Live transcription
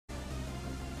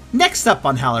Next up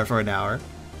on Howler for an hour,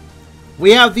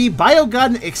 we have the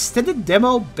Biogun Extended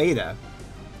Demo Beta.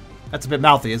 That's a bit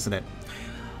mouthy, isn't it?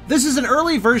 This is an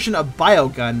early version of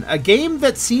Biogun, a game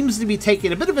that seems to be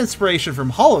taking a bit of inspiration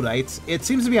from Hollow Knight. It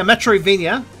seems to be a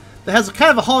Metroidvania that has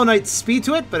kind of a Hollow Knight speed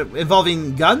to it, but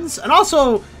involving guns, and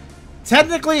also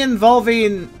technically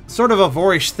involving sort of a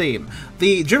boorish theme.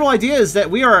 The general idea is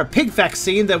that we are a pig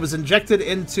vaccine that was injected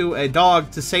into a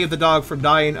dog to save the dog from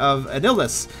dying of an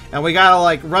illness, and we gotta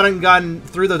like run and gun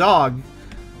through the dog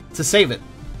to save it.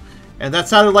 And that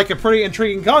sounded like a pretty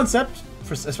intriguing concept,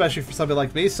 especially for somebody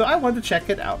like me, so I wanted to check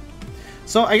it out.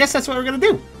 So I guess that's what we're gonna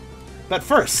do. But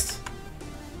first,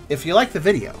 if you like the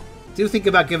video, do think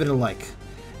about giving it a like.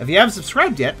 If you haven't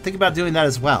subscribed yet, think about doing that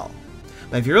as well.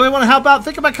 But if you really want to help out,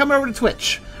 think about coming over to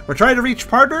Twitch. We're trying to reach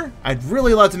partner. I'd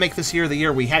really love to make this year the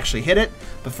year we actually hit it,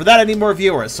 but for that I need more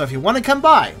viewers. So if you want to come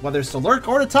by, whether it's to lurk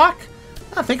or to talk,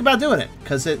 think about doing it,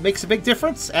 because it makes a big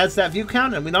difference, adds that view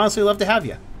count, and we'd honestly love to have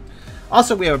you.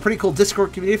 Also, we have a pretty cool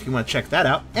Discord community if you want to check that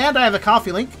out, and I have a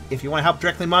Ko-fi link if you want to help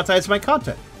directly monetize my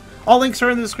content. All links are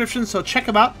in the description, so check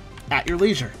them out at your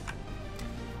leisure.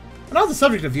 And on the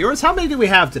subject of viewers, how many do we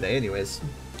have today anyways?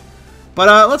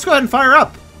 But let's go ahead and fire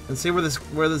up and see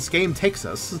where this game takes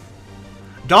us.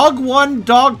 Dog 1,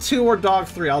 Dog 2, or Dog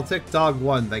 3? I'll take Dog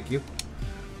 1, thank you.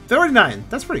 39,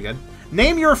 that's pretty good.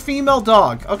 Name your female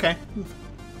dog. Okay.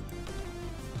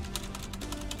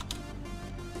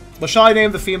 What shall I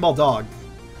name the female dog?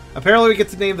 Apparently we get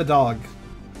to name the dog.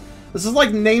 This is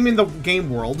like naming the game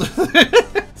world.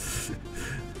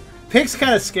 Pigs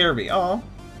kind of scare me. Oh.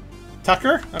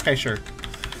 Tucker? Okay, sure.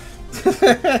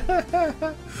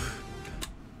 The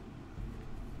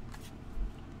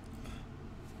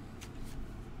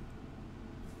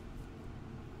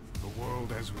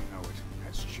world as we know it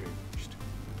has changed.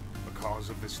 Because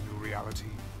of this new reality,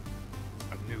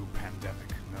 a new pandemic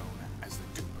known as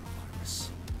the Duper virus.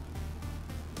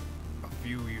 A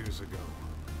few years ago,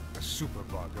 a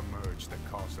superbug emerged that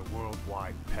caused a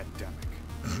worldwide pandemic.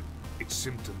 Its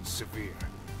symptoms severe,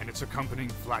 and its accompanying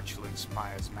flatulence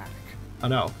miasmatic. Oh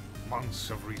no. Months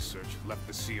of research left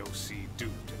the COC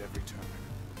doomed at every turn.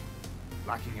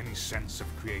 Lacking any sense of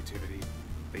creativity,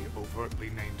 they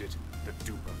overtly named it the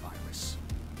Duper virus.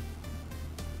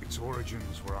 Its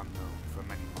origins were unknown for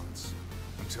many months,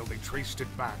 until they traced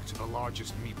it back to the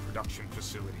largest meat production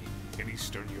facility in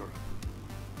Eastern Europe.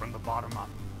 From the bottom up,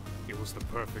 it was the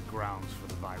perfect grounds for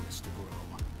the virus to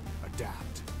grow,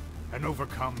 adapt, and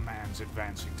overcome man's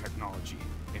advancing technology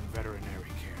in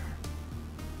veterinary care.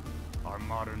 Our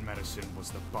modern medicine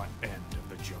was the butt end of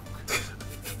the joke.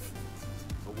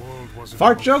 The world wasn't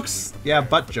fart jokes? Yeah,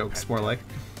 butt jokes, more like.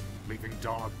 Leaving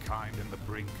dog kind in the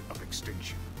brink of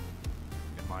extinction.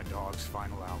 In my dog's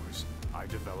final hours, I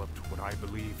developed what I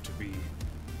believe to be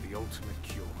the ultimate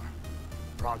cure.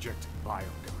 Project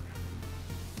Biogun.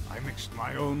 I mixed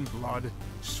my own blood,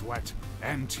 sweat,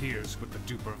 and tears with the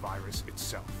Duper virus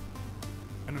itself.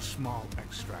 And a small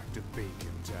extract of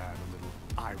bacon to add a little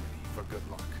irony for good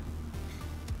luck.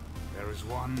 There is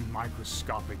one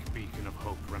microscopic beacon of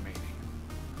hope remaining.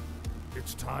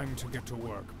 It's time to get to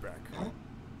work, Beck.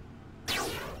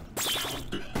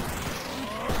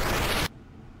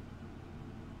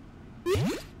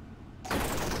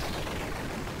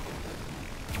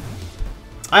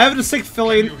 I have a distinct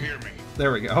feeling. Can you hear me?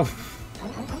 There we go.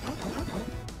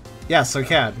 Yes, I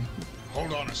can.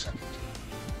 Hold on a second.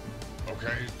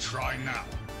 Okay, try now.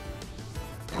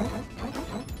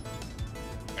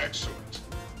 Excellent.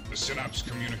 The synapse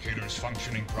communicator is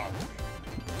functioning properly.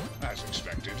 As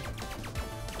expected.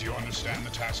 Do you understand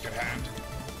the task at hand?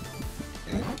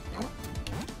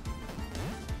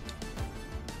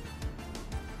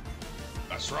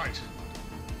 That's right.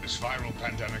 This viral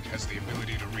pandemic has the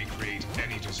ability to recreate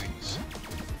any disease.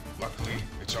 Luckily,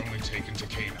 it's only taken to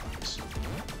canines.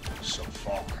 So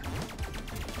far.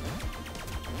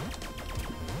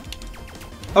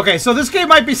 Okay, so this game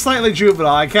might be slightly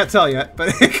juvenile, I can't tell yet, but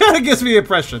it kind of gives me the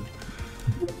impression.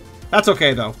 That's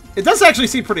okay, though. It does actually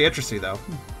seem pretty interesting, though.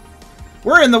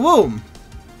 We're in the womb!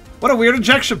 What a weird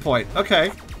injection point.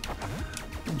 Okay.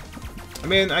 I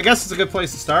mean, I guess it's a good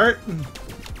place to start.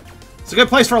 It's a good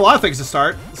place for a lot of things to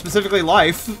start, specifically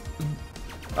life.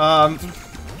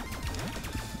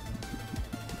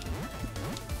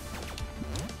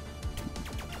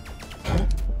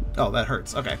 Oh, that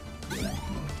hurts. Okay.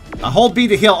 Hold B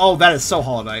to heal. Oh, that is so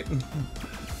Hollow Knight.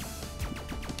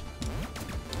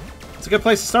 It's a good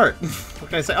place to start. What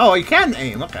can I say? Oh, you can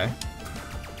aim. Okay.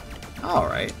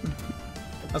 Alright.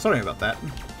 I was wondering about that.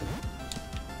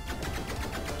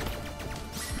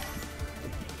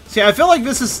 See, I feel like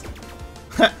this is...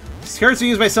 Currency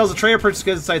used by sales a trader purchase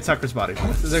goods inside Tucker's body.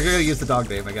 They're gonna use the dog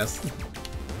name, I guess.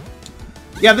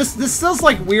 Yeah, this feels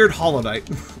like weird Hollow Knight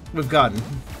we've gotten.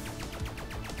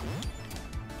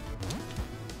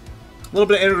 A little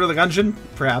bit of Enter the Gungeon,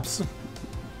 perhaps.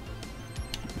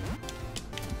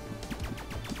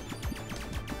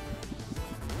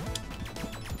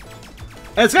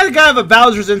 And it's got a kind of a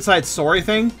Bowser's Inside Story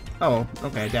thing. Oh,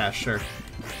 okay, dash, sure.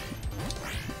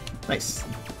 Nice.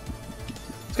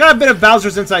 It's got a bit of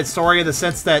Bowser's Inside Story in the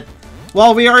sense that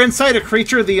while we are inside a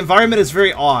creature, the environment is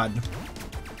very odd.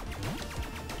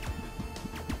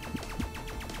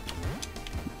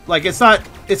 Like, it's not...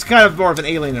 It's kind of more of an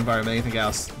alien environment than anything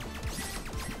else.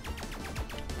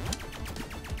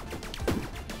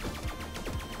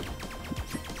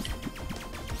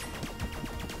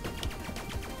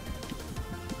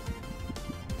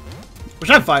 Which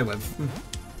I'm fine with.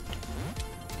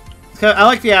 I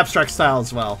like the abstract style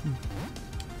as well.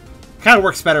 Kind of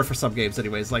works better for some games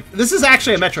anyways. Like, this is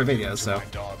actually a Metroidvania, so...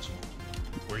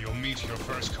 Where you'll meet your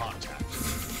first contact.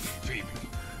 Phoebe.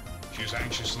 She's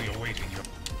anxiously awaiting you.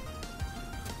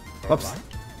 Whoops.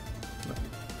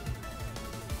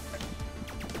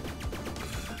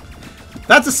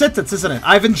 That's a sentence, isn't it?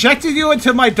 I've injected you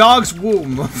into my dog's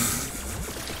womb.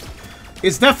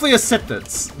 It's definitely a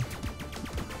sentence.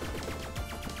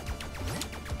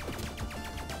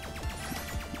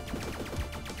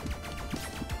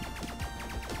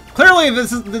 Clearly,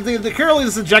 this is clearly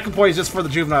this injection point is just for the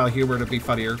juvenile humor to be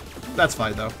funnier. That's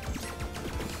fine though.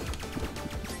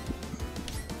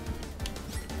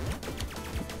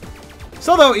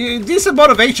 So though, decent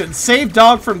motivation. Save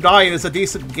dog from dying is a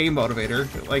decent game motivator.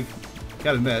 Like,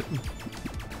 gotta admit.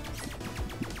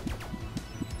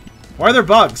 Why are there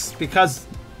bugs? Because,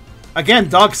 again,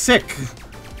 dog's sick.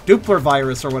 Doppler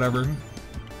virus or whatever.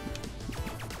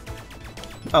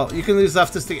 Oh, you can use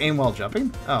left stick to aim while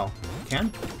jumping? Oh, you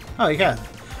can? Oh, you can.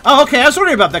 Oh, okay, I was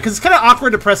wondering about that, because it's kind of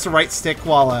awkward to press the right stick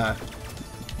while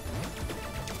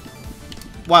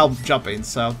jumping,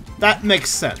 so that makes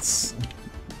sense.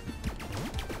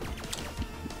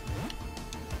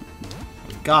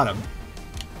 Got him.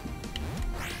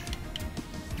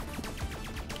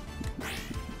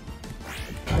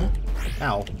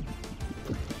 Ow.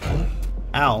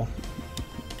 Ow.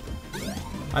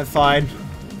 I'm fine.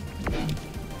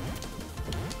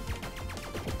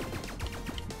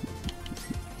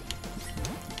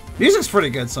 Music's pretty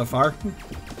good so far.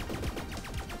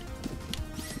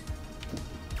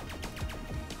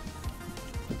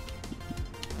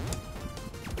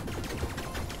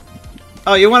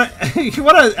 Oh, you want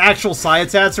an actual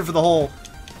science answer for the whole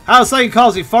how something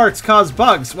calls you farts cause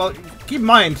bugs? Well, keep in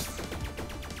mind,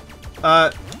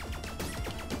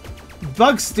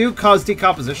 bugs do cause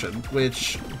decomposition,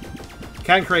 which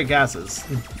can create gases.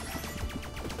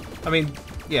 I mean,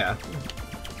 yeah.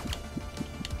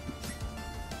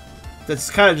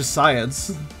 That's kind of just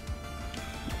science.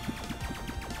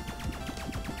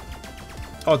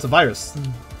 Oh, it's a virus.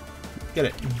 Get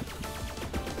it.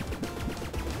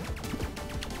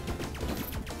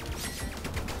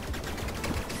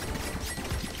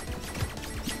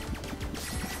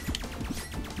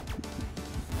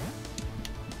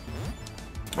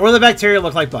 Or the bacteria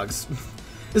look like bugs.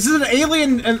 This is an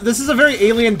alien, and this is a very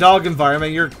alien dog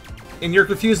environment. You're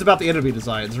confused about the enemy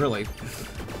designs, really.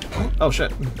 Oh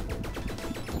shit.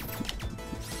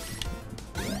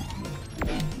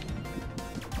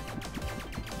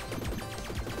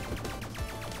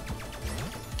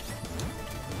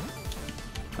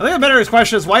 I think a better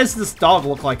question is, why does this dog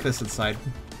look like this inside?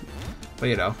 But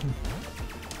you know.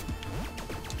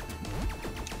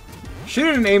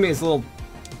 Shooting and aiming is a little...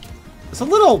 It's a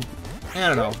little...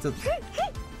 I don't know.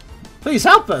 Please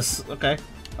help us! Okay.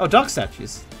 Oh, dog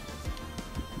statues.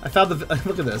 I found the...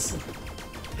 Look at this.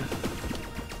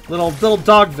 Little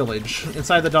dog village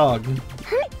inside the dog.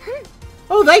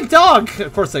 Oh, thank dog!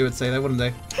 Of course they would say that, wouldn't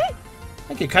they?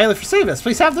 Thank you kindly for saving us.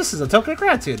 Please have this as a token of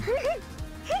gratitude.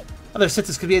 Other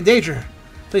Sintas could be in danger.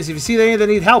 Please, if you see any that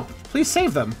need help, please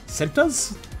save them.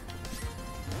 Sintas?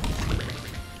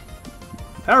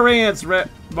 Power Radiance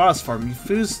boss form. You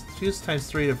fuse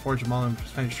 ×3 to forge a model and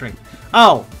expand your strength.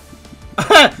 Oh!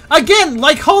 Again,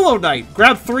 like Hollow Knight!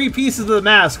 Grab 3 pieces of the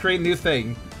mask, create a new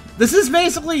thing. This is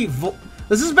basically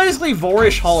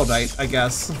Vorish Hollow Knight, I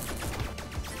guess.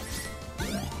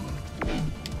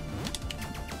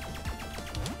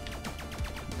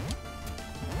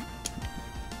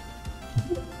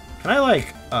 Can I,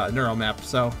 like, neural map?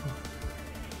 So,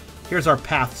 here's our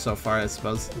path so far, I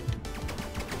suppose.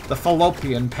 The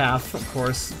fallopian path, of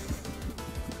course.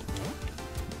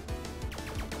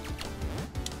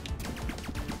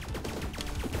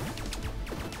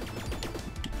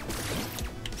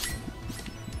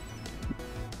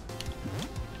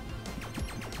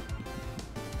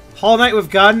 Hollow Knight with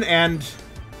gun, and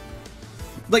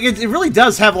like it really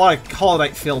does have a lot of Hollow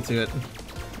Knight feel to it,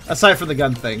 aside from the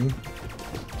gun thing.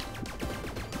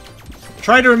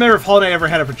 Trying to remember if Hollow Knight ever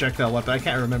had a projectile weapon. I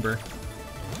can't remember.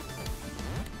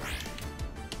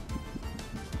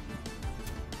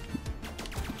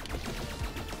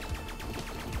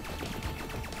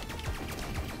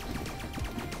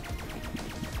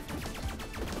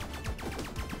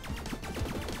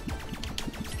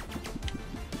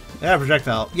 Yeah,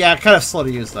 projectile. Yeah, kind of slow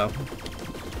to use though.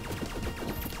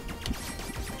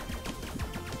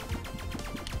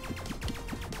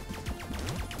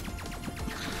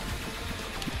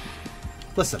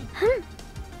 Listen.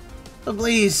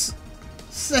 Please,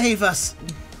 save us.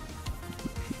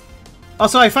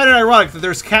 Also, I find it ironic that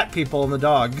there's cat people and the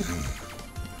dog.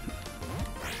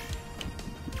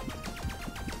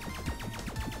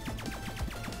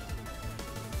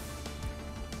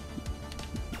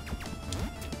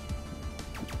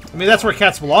 I mean, that's where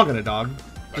cats belong in a dog.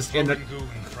 The floating goo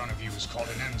in front of you is called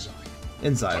an enzyme.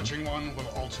 Enzyme. Touching one will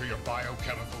alter your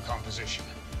biochemical composition,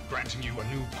 granting you a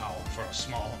new power for a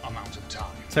small amount of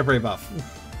time. Temporary buff.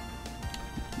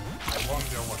 I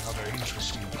wonder what other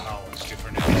interesting powers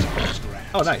different enzymes grant.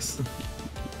 Oh, nice.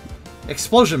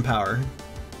 Explosion power.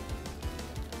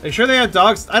 Are you sure they have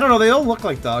dogs? I don't know, they don't look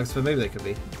like dogs, but maybe they could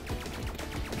be.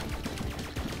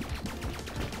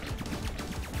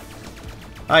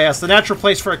 Ah, yes, the natural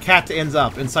place for a cat to end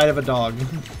up, inside of a dog.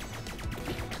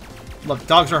 Look,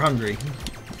 dogs are hungry.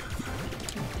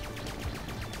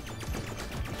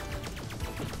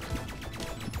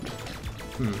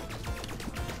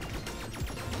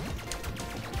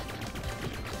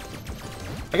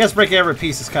 I guess breaking every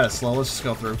piece is kind of slow. Let's just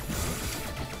go through.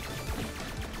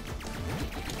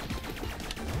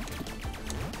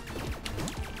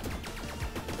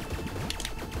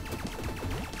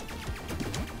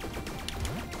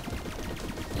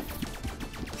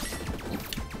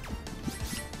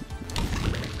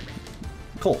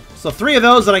 Cool. So 3 of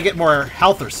those and I get more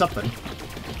health or something.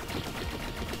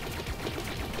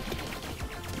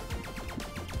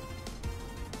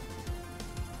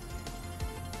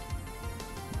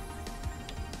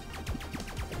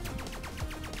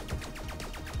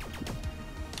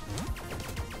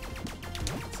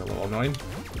 It's a little annoying.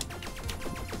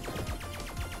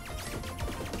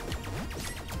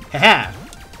 Haha!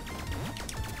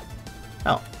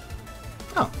 Oh.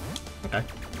 Oh. Okay.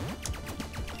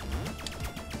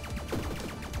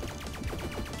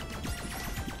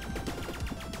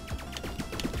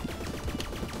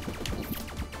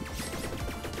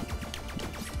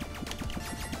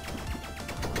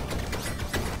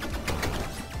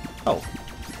 Oh.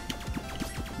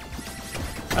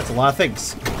 That's a lot of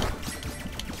things.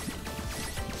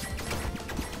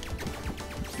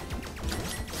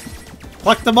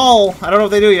 Collect them all! I don't know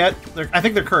what they do yet. I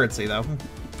think they're currency, though.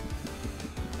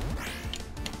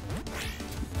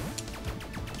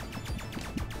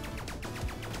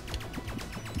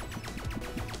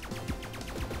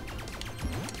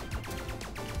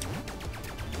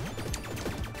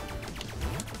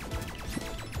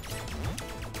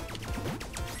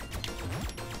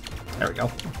 There we go.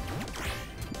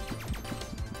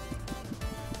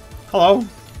 Hello.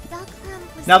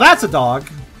 Now that's a dog.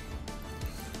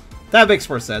 That makes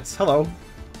more sense. Hello.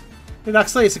 You're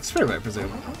Noxley's experiment, I presume.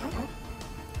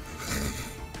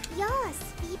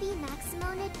 Yes, Phoebe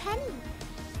Maximo and Penny.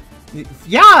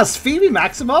 Yes, Phoebe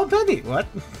Maximo and Penny. What?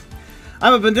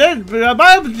 I'm a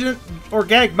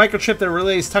bio-organic microchip that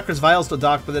relays Tucker's vials to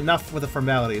Doc, but enough with the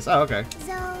formalities. Oh, okay.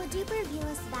 So, duper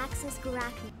viewus vaxus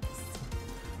garachnus.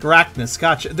 Garachnus,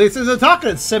 gotcha. They're talking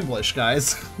in Simlish,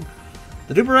 guys.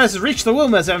 The duper virus has reached the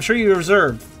womb, as I'm sure you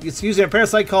observed. It's using a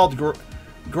parasite called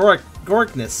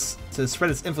Goricness to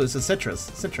spread its influence to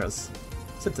Citrus.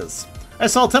 I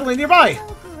saw it tunneling nearby!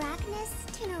 So, garachnus,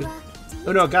 Tinarok,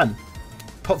 Oh no, a gun.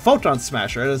 Photon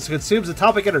Smasher. It consumes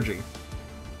atomic energy.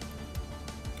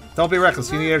 Don't be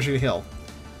reckless, you need energy to heal.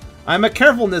 I'm a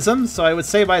careful Nism, so I would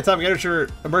say my atomic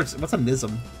energy emerges. What's a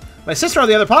Nism? My sister on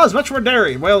the other paw is much more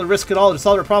daring, willing to risk it all to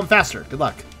solve her problem faster. Good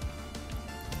luck.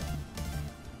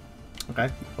 Okay.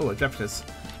 Oh, objectives.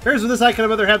 Here's with this I could have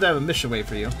rather had to have a mission wait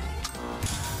for you.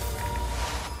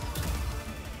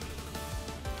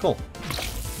 Cool.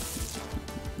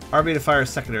 RB to fire a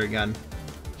secondary gun.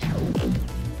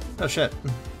 Oh shit.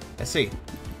 I see.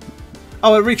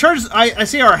 Oh, it recharges. I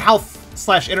see our health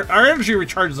slash our energy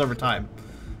recharges over time.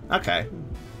 Okay.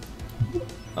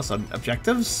 Also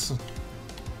objectives.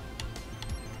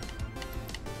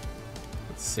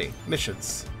 Let's see.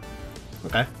 Missions.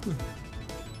 Okay.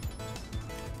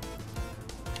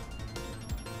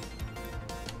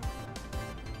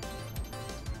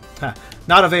 Huh.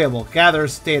 Not available.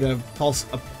 Gathers data. A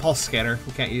pulse scanner.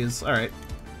 We can't use. Alright.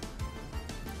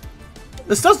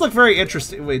 This does look very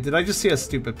interesting. Wait, did I just see a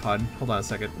stupid pun? Hold on a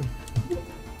second.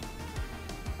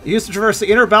 Used to traverse the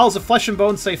inner bowels of flesh and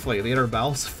bone safely. The inner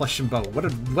bowels of flesh and bone.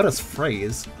 What a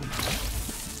phrase.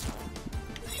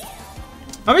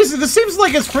 Obviously, this seems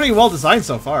like it's pretty well designed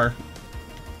so far.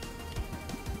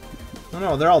 Oh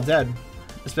no, they're all dead.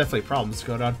 There's definitely problems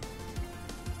going on.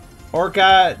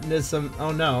 Organism.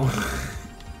 Oh no.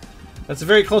 That's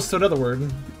very close to another word.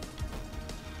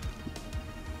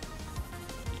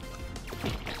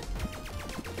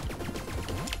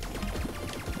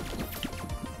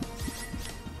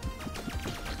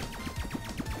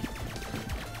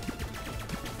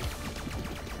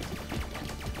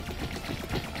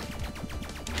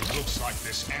 Looks like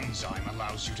this enzyme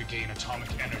allows you to gain atomic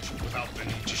energy without the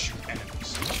need to shoot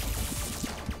enemies.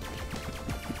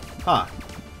 Huh.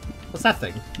 What's that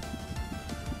thing?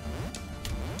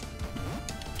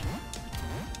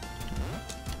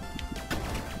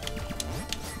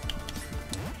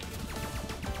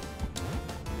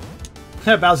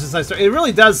 Bowser's Inside Story. It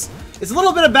really does. It's a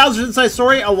little bit of Bowser's Inside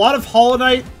Story, a lot of Hollow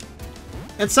Knight,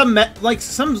 and some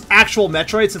some actual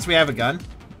Metroid since we have a gun.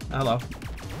 Hello.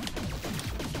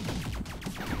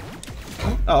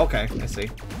 Oh, okay. I see.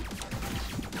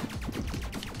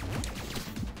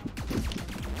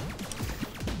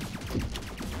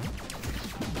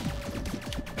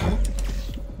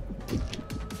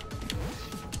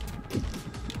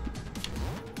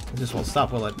 It just won't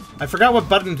stop, will it? I forgot what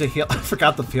button to heal. I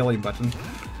forgot the healing button.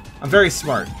 I'm very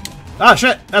smart. Ah,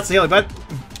 shit! That's the healing button.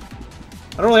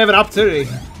 I don't really have an opportunity.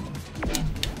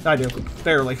 I do.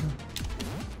 Barely.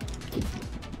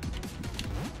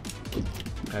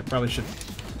 I probably should...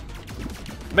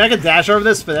 I mean, I can dash over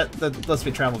this, but that lets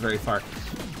me travel very far.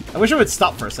 I wish it would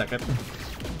stop for a second.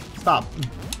 Stop.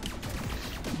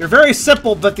 You're very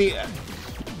simple, but it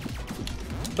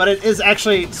is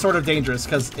actually sort of dangerous,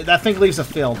 because that thing leaves a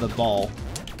field, the ball.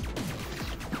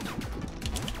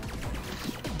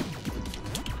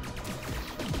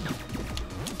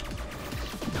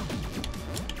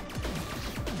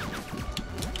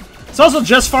 It's also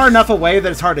just far enough away that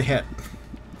it's hard to hit.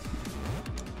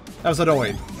 That was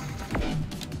annoying.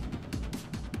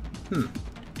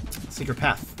 Secret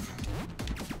path.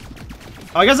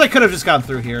 Oh, I guess I could have just gone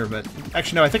through here, but...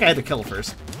 Actually, no, I think I had to kill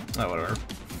first. Oh, whatever.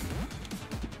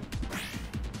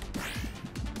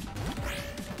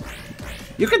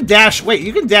 You can dash... Wait,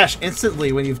 you can dash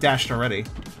instantly when you've dashed already.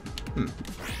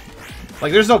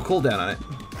 Like, there's no cooldown on it.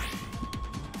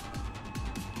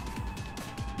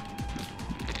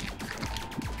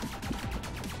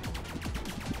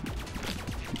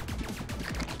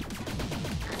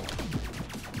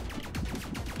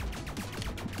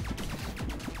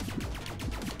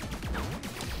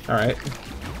 Alright.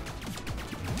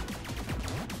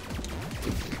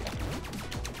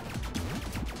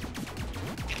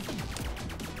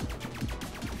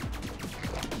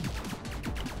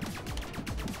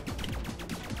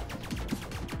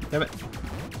 Damn it.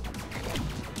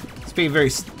 It's being very...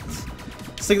 This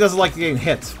thing doesn't like getting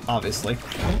hit, obviously.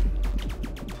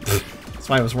 That's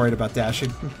why I was worried about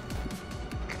dashing.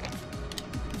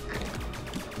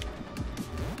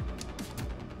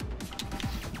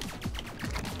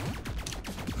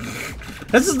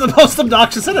 This is the most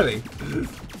obnoxious enemy!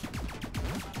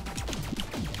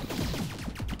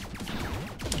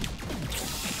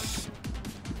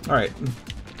 Alright.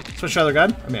 Switch to other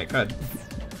gun? I mean, I could.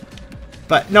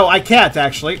 But, no, I can't,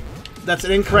 actually. That's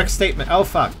an incorrect statement. Oh,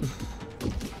 fuck.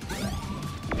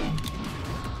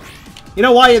 You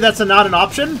know why that's not an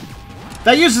option?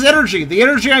 That uses energy. The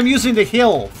energy I'm using to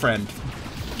heal, friend.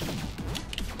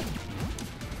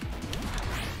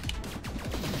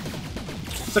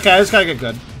 It's okay, I just gotta get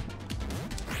good.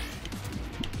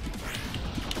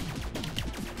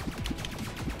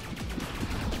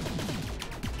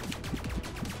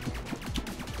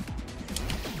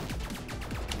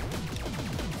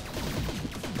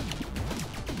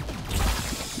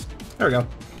 There we go.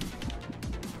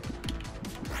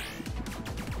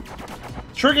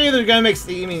 Tricking the gun makes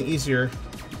the aiming easier.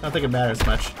 I don't think it matters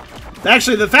much.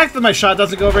 Actually, the fact that my shot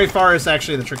doesn't go very far is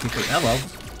actually the tricky thing. Hello.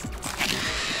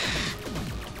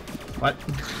 What?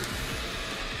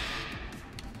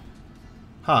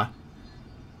 Huh.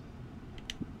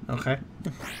 Okay.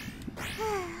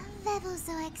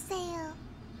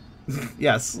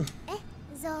 Yes.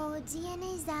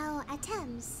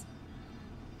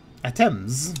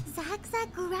 Atoms.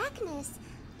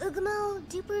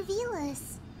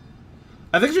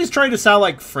 I think she's trying to sound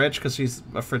like Fritch because she's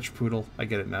a Fritch poodle. I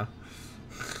get it now.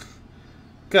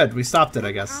 Good, we stopped it,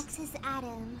 I guess.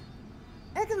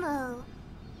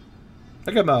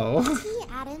 Look at Mo. T.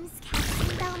 Adams,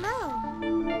 Captain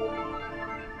Belmo.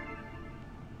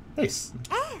 Nice.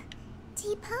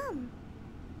 T. Pum.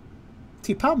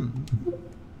 T-Pum.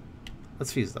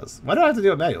 Let's fuse those. Why do I have to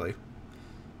do it manually?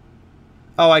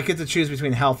 Oh, I get to choose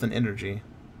between health and energy.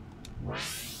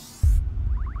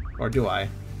 Or do I?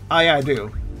 Oh, yeah, I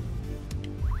do.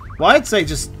 Well, I'd say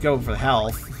just go for the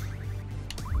health.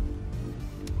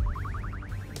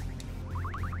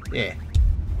 Yeah.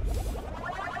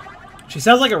 She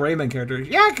sounds like a Rayman character.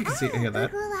 Yeah, I can see hear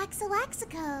that.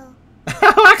 Waxawaxico.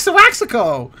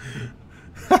 Waxawaxico!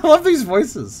 I love these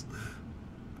voices.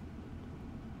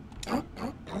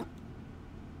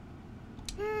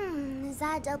 Is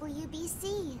that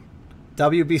WBC?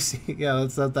 WBC. Yeah,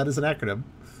 that is an acronym.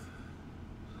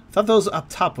 I thought those up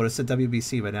top would have said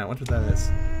WBC by now. I wonder what that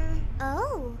is.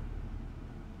 Oh.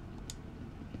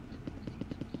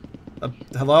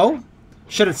 Hello?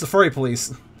 Shit, it's the furry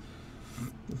police.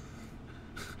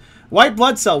 White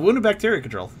blood cell, wounded bacteria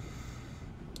control.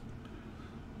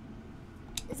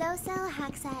 Zoso,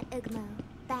 Haxat, Ugmo.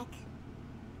 Beck.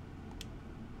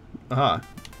 Uh-huh.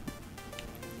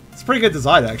 It's a pretty good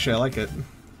design, actually. I like it.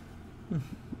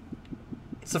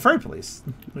 It's the furry police,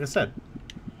 like I said.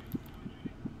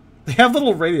 They have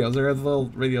little radios. They have little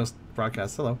radio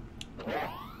broadcasts. Hello.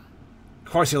 Of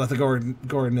course you let the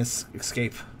Gordoness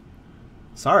escape.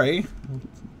 Sorry.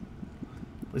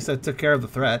 At least I took care of the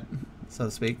threat, so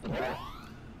to speak.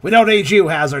 We don't need you,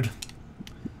 Hazard.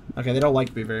 Okay, they don't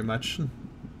like me very much.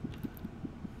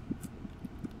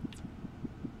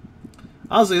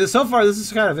 Honestly, so far this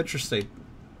is kind of interesting.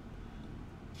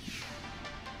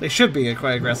 They should be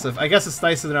quite aggressive. I guess it's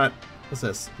nice that they're not... What's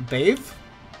this? Bathe?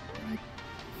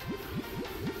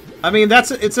 I mean,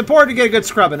 it's important to get a good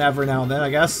scrubbing every now and then, I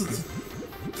guess.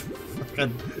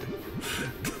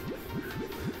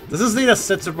 Does this need a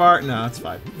sitzer bar? No, it's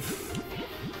fine.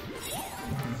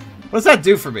 What does that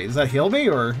do for me? Does that heal me,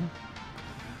 or...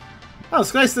 Oh,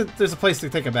 it's nice that there's a place to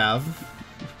take a bath.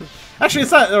 Actually,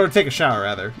 it's not... Or take a shower,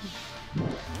 rather.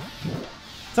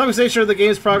 Tell me, say sure the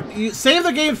game's save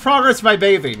the game's progress by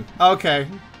bathing. Okay.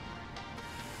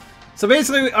 So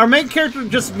basically, our main character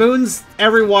just moons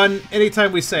everyone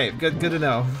anytime we save. Good to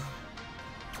know.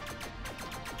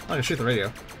 I'm gonna shoot the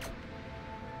radio.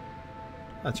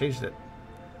 I changed it.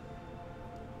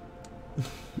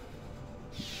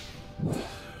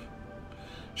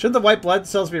 Shouldn't the white blood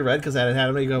cells be red because that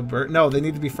had me go burn? No, they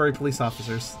need to be furry police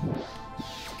officers.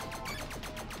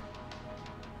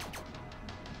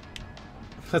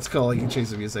 That's cool. You can change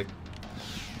the music.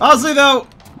 Honestly, though,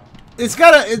 it's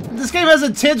got this game has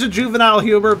a tinge of juvenile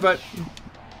humor, but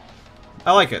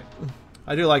I like it.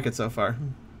 I do like it so far.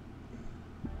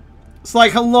 It's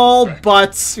like hello, Correct.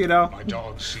 butts, you know. My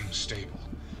dog seems stable,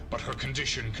 but her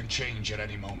condition can change at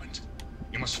any moment.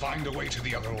 You must find a way to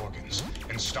the other organs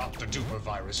and stop the duper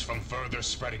virus from further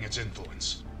spreading its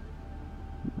influence.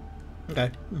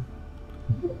 Okay.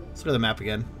 Let's go to the map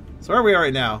again. So where are we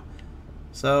right now?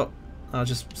 So,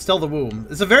 just still the womb.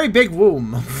 It's a very big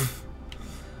womb.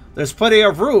 There's plenty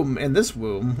of room in this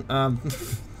womb. I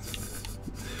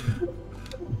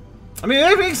mean,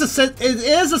 it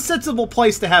is a sensible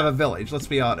place to have a village, let's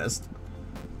be honest.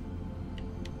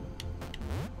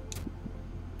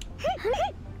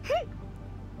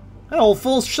 That old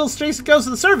fool still straight goes to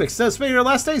the cervix. Says spending your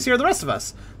last days here the rest of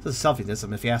us. This is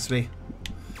selfism, if you ask me.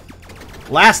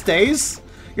 Last days?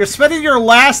 You're spending your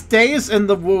last days in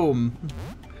the womb.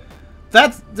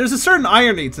 There's a certain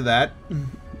irony to that.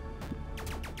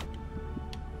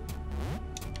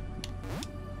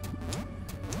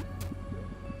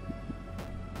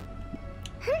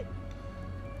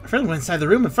 Our friend went inside the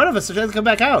room in front of us and tried to come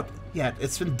back out. Yet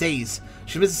it's been days.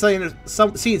 She's been seeing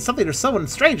something or someone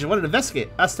strange and wanted to investigate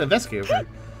her.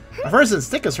 Our first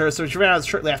instinct is her, so she ran out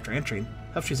shortly after entering.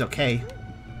 Hope she's okay.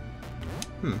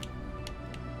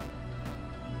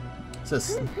 What's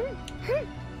this?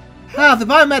 Ah, the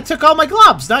biomat took all my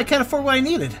globs. Now I can't afford what I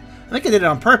needed. I think I did it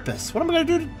on purpose. What am I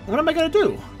gonna do? What am I gonna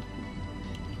do?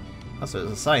 Also,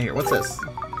 there's a sign here. What's this?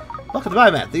 Welcome to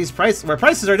biomat. Where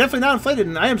prices are definitely not inflated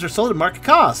and items are sold at market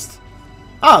cost.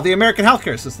 Ah, the American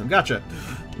healthcare system. Gotcha.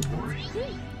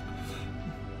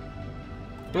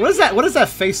 But what is that? What is that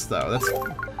face though?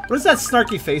 What is that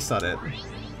snarky face on it?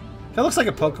 That looks like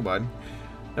a Pokemon.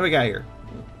 What do we got here?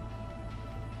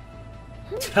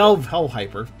 Hell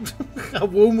hyper. A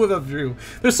womb with a view.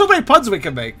 There's so many puns we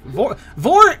can make.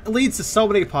 Vor leads to so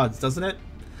many puns, doesn't it?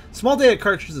 Small data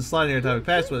cartridges and sliding atomic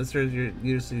patch. When it's your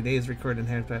university days recorded in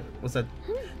hand. What's that?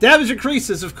 Damage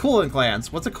increases of cooling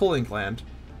glands. What's a cooling gland?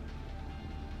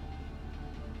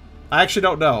 I actually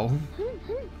don't know.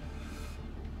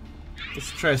 Let's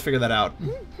try to figure that out.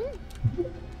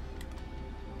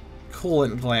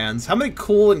 coolant glands. How many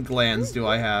coolant glands do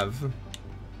I have?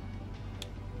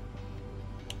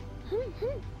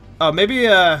 Oh, maybe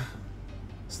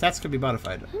stats could be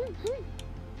modified.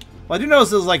 Well, I do notice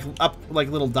there's like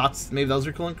little dots. Maybe those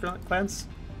are coolant glands.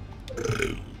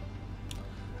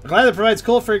 A gland that provides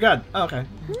coolant for your gun. Oh, okay.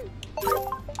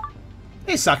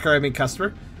 Hey, sucker. I mean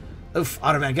customer. Oof,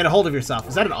 otter man, get a hold of yourself.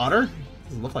 Is that an otter?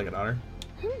 Doesn't look like an otter.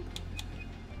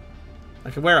 I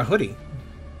could wear a hoodie.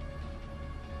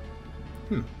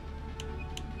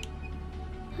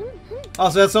 Oh,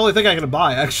 so that's the only thing I can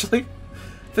buy, actually.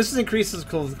 Efficiency increases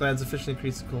coolant glands. Efficiency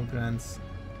increases coolant glands.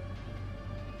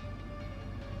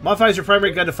 Modifies your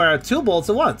primary gun to fire 2 bullets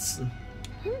at once.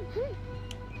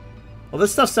 Well,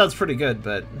 this stuff sounds pretty good,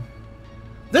 but...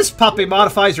 This puppy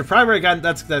modifies your primary gun.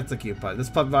 That's a cute part. This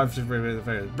puppy modifies your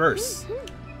primary burst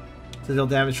to deal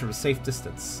damage from a safe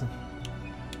distance.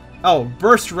 Oh,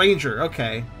 Burst Ranger.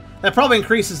 Okay. That probably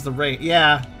increases the range.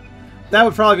 Yeah. That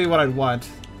would probably be what I'd want.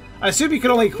 I assume you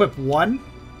could only equip one,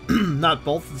 not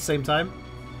both at the same time.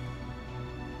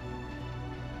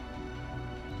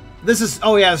 This is...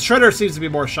 Oh, yeah. Shredder seems to be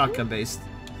more shotgun-based.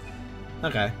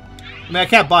 Okay. I mean, I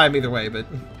can't buy him either way, but...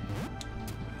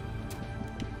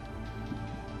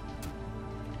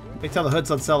 They tell the hood's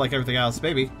on sale like everything else.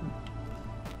 Maybe.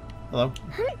 Hello.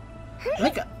 I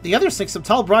think the others think some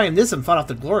tall Brian Nism fought off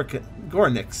the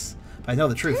Gorniks. But I know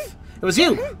the truth. It was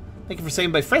you! Thank you for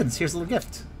saving my friends. Here's a little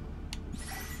gift.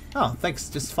 Oh, thanks.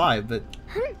 Just 5, but...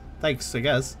 Thanks, I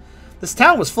guess. This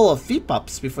town was full of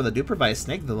feet-ups before the Dupervice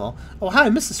snagged them all. Oh, how I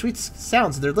miss the sweet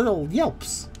sounds of their little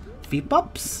yelps.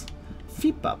 Feet-ups?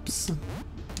 Feet-ups.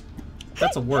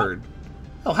 That's a word.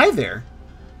 Oh, hi there.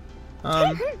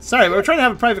 Sorry, we're trying to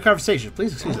have a private conversation.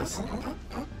 Please excuse us.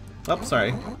 Oh,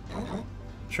 sorry.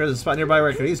 Sure, there's a spot nearby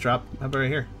where I could eavesdrop. How about right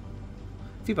here?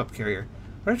 Feep-up carrier.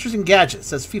 What interesting gadget. It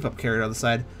says Feep-up carrier on the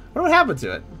side. What would happen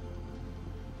to it?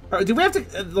 Or do we have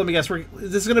to... let me guess.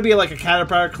 Is this going to be like a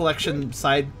Caterpillar collection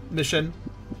side mission?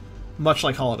 Much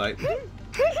like Hollow Knight.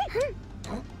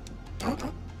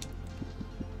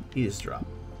 Eavesdrop.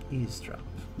 Eavesdrop.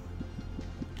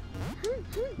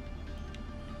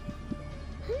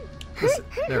 Listen,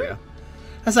 there we go.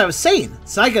 As I was saying,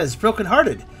 Zyga is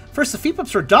broken-hearted. First the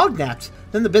Feep-ups were dog-napped,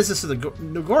 then the business of the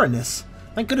Nogoranis.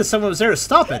 Thank goodness someone was there to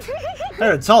stop it. I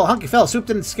heard a tall, hunky fellow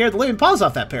swooped in and scared the living paws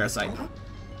off that parasite.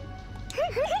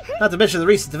 Not to mention the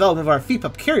recent development of our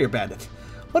Feep-up carrier bandit.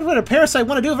 What would a parasite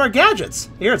want to do with our gadgets?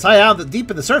 Here it's high out deep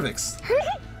in the cervix.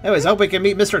 Anyways, I hope we can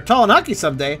meet Mr. Tall and Hunky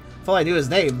someday, if only I knew his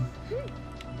name.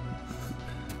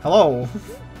 Hello.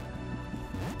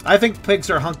 I think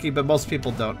pigs are hunky, but most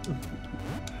people don't.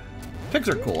 Pigs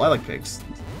are cool. I like pigs.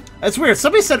 It's weird.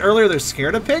 Somebody said earlier they're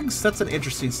scared of pigs. That's an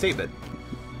interesting statement.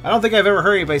 I don't think I've ever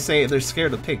heard anybody say they're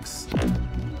scared of pigs.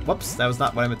 Whoops, that was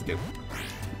not what I meant to do.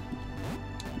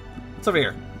 What's over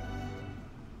here?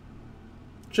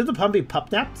 Should the pun be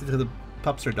pup-napped because the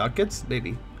pups are dog kids?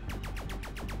 Maybe.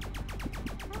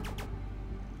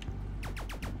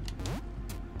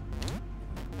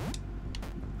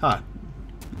 Huh.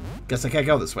 Guess I can't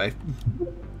go this way.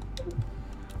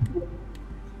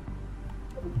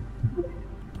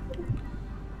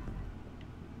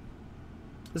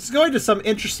 This is going to some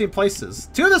interesting places.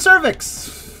 To the cervix!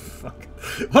 Fuck.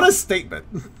 What a statement.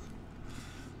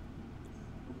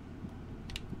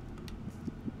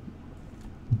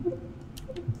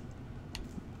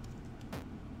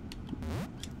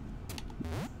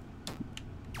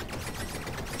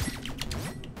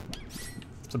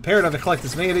 It's imperative to collect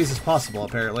as many of these as possible,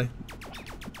 apparently.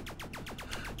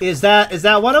 Is that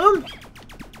one of them?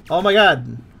 Oh my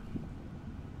god.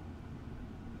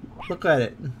 Look at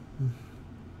it.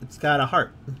 It's got a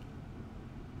heart.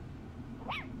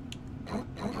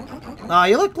 Ah,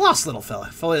 you look lost, little fella.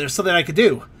 If only there's something I could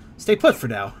do. Stay put for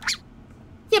now.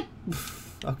 Yep.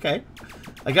 Okay.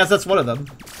 I guess that's one of them.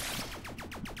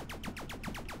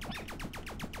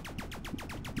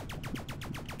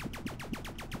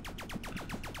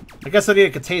 I guess I need a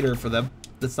container for them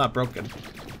that's not broken.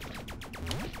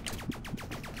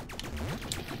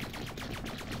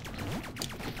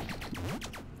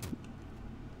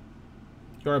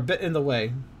 You're a bit in the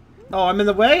way. Oh, I'm in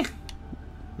the way?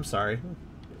 I'm sorry.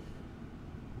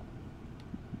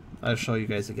 I'll show you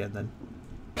guys again then.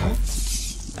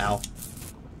 Ow.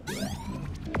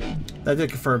 That did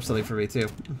confirm something for me too.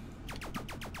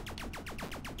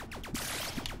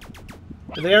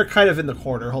 They are kind of in the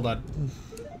corner. Hold on.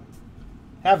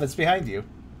 Have it's behind you.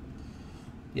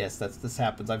 Yes, this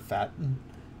happens. I'm fat.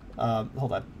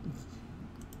 Hold on.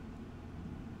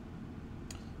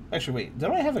 Actually, wait.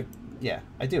 Don't I have a... Yeah,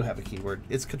 I do have a keyword.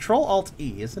 It's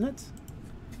Control-Alt-E, isn't it?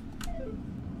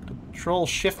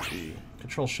 Control-Shift-E.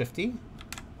 Control-Shift-E?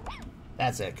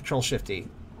 That's it. Control Shift E.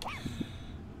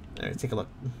 Alright, take a look.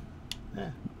 Yeah.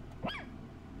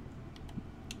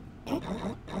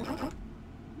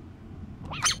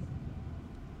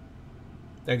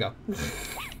 There you go.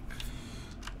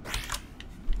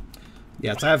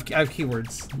 Yeah, so I have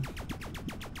keywords.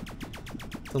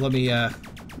 So let me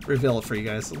reveal it for you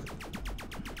guys.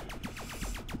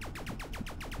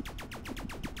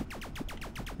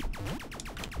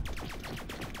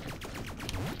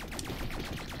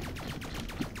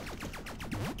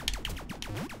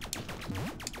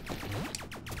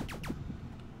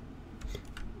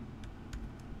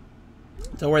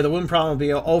 Don't worry, the wound problem will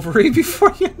be over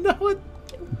before you know it.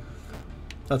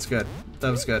 That's good. That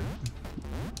was good.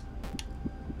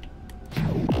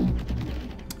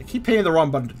 I keep hitting the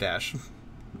wrong button to dash.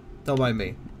 Don't mind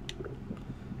me.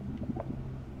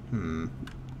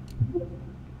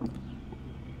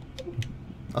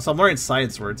 Also, I'm learning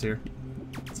science words here.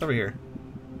 It's over here.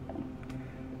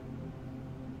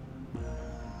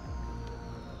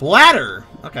 Bladder!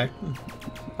 Okay.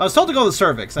 I was told to go to the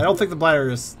cervix. I don't think the bladder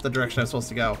is the direction I'm supposed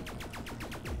to go.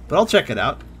 But I'll check it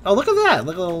out. Oh, look at that!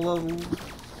 Look at the little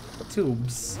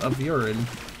tubes of urine.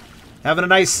 Having a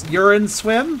nice urine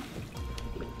swim?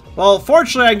 Well,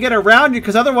 fortunately I can get around you,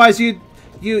 because otherwise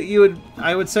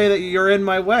I would say that you're in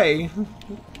my way.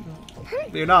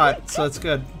 But you're not, so it's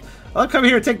good. I'll come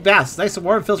here and take baths. Nice and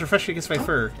warm, feels refreshing against my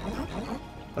fur.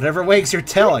 Whatever wags your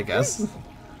tail, I guess.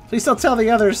 Please don't tell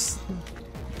the others.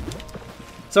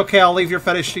 It's okay, I'll leave your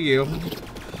fetish to you.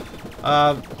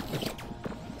 I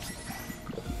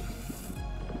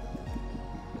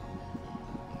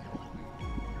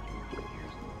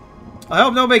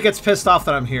hope nobody gets pissed off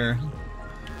that I'm here.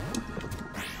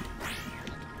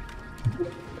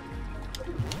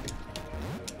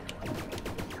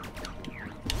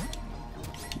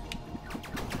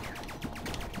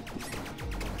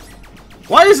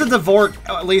 Why isn't the Vork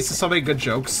at least so many good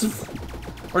jokes?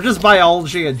 Or just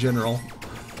biology in general?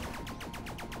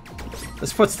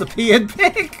 This puts the P in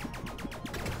pig.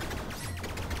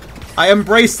 I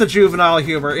embrace the juvenile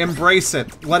humor. Embrace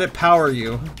it. Let it power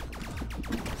you.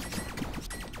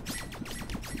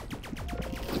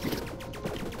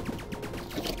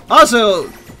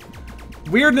 Also,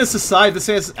 weirdness aside, this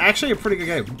is actually a pretty good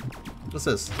game. What's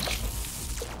this?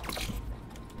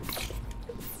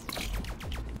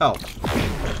 Oh.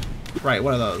 Right,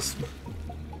 one of those.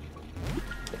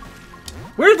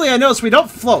 Weirdly, I noticed we don't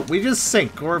float. We just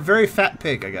sink. We're a very fat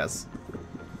pig, I guess.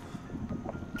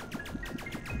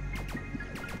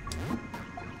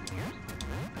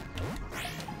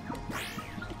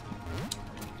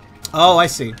 Oh, I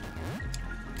see.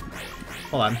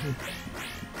 Hold on.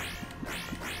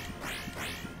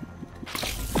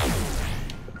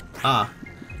 Ah.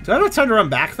 Do I have enough time to run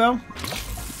back, though?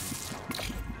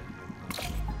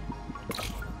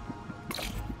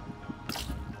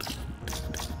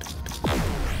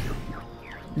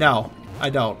 No,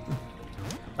 I don't.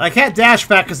 I can't dash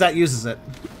back because that uses it.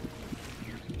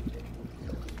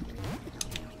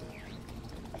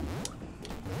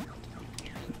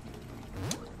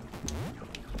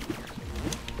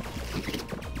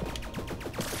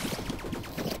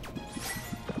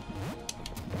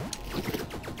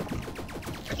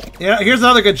 Yeah, here's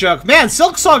another good joke. Man,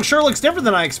 Silk Song sure looks different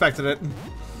than I expected it.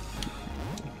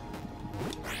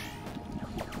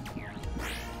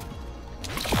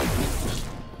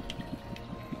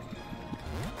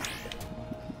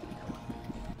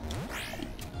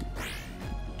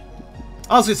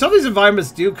 Honestly, some of these environments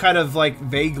do kind of, like,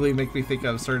 vaguely make me think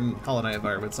of certain Hollow Knight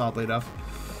environments, oddly enough.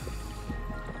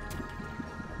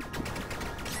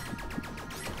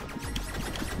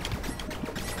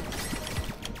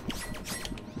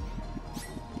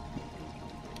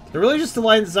 They're really just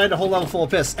designed a whole level full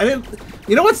of piss. And it,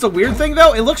 you know what's the weird thing,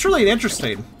 though? It looks really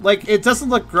interesting. Like, it doesn't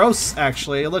look gross,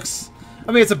 actually. It looks...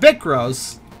 I mean, it's a bit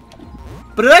gross.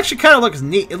 But it actually kind of looks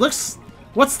neat. It looks...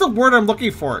 What's the word I'm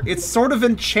looking for? It's sort of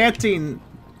enchanting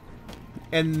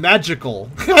and magical.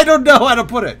 I don't know how to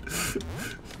put it.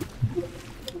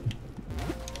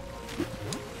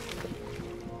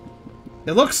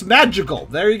 It looks magical.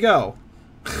 There you go.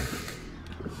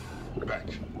 Beck,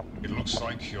 it looks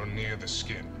like you're near the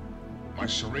skin. My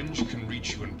syringe can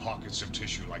reach you in pockets of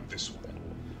tissue like this one.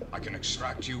 I can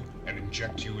extract you and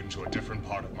inject you into a different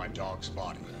part of my dog's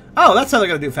body. Oh, that's how they're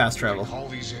gonna do fast travel. We call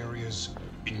these areas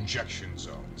injection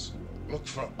zones. Look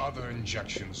for other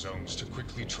injection zones to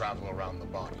quickly travel around the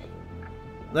body.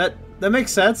 That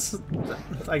makes sense,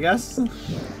 I guess. Let's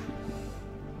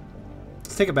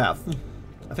take a bath.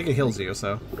 I think it heals you,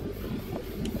 so.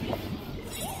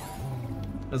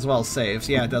 As well as saves.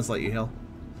 Yeah, it does let you heal.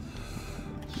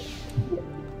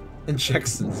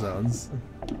 Injection zones.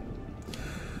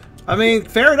 I mean,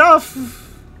 fair enough.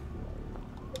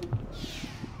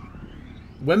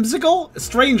 Whimsical?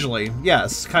 Strangely,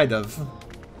 yes, kind of.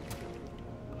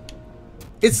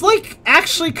 It's like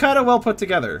actually kind of well put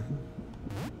together.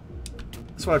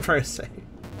 That's what I'm trying to say.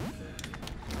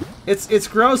 It's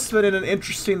gross, but in an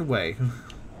interesting way.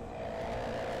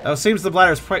 Oh, it seems the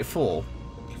bladder is quite full.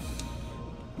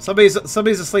 Somebody's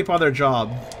asleep on their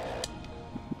job.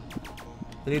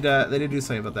 They need to do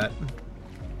something about that.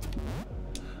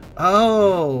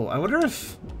 Oh, I wonder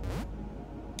if...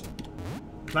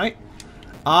 Can I?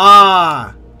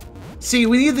 Ah! See,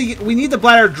 we need the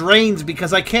bladder drained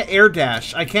because I can't air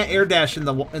dash. I can't air dash in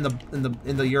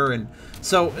the urine.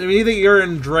 So we need the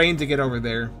urine drained to get over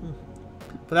there.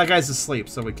 But that guy's asleep,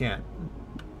 so we can't.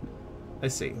 I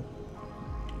see.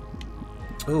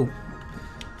 Ooh.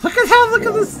 Look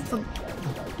at this.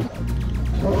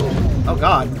 Oh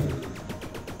god.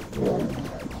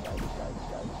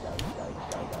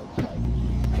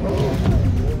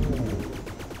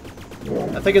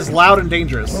 That thing is loud and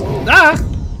dangerous. Ah!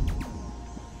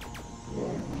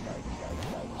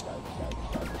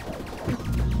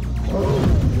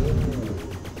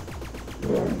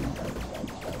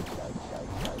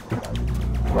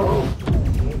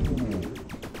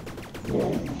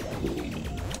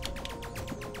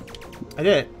 I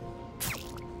did it.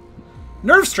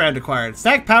 Nerve strand acquired.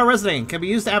 Stack power resonating. Can be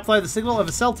used to amplify the signal of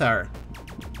a cell tower.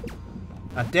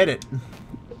 I did it.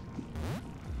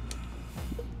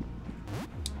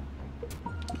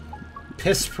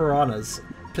 Piss piranhas.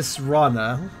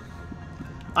 Piranha.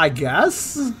 I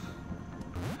guess?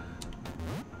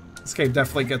 This game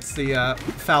definitely gets the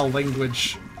foul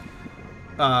language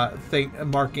thing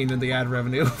marking in the ad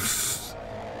revenue. So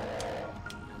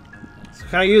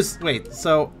can I use... Wait,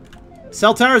 so...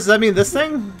 Cell towers, does that mean this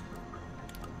thing?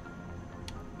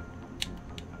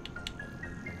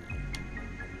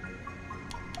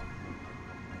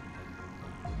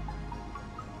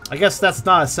 I guess that's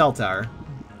not a cell tower.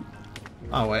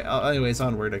 Oh, wait. Anyways,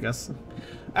 onward, I guess.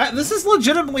 This is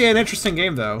legitimately an interesting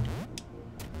game, though.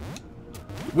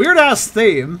 Weird-ass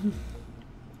theme.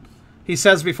 He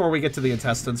says before we get to the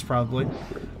intestines, probably.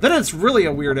 Then it's really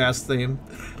a weird-ass theme.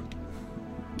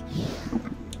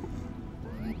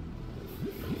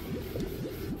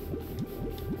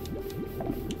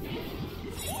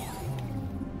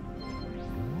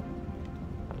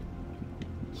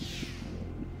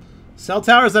 Cell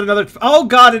tower, is that another... Oh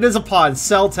god, it is a pod.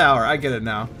 Cell tower. I get it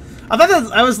now. I thought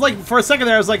that... I was like... For a second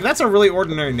there, I was like, that's a really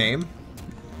ordinary name.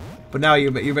 But now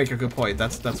you make a good point.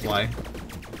 That's why.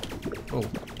 Oh.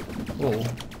 Oh.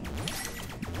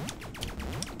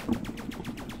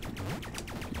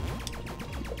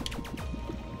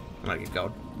 I'm gonna get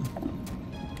going.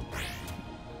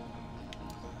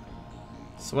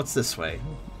 So what's this way?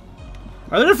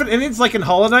 Are there different Indians like in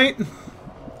Hollow Knight?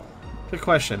 Good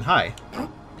question. Hi.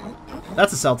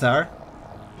 That's a cell tower.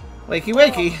 Wakey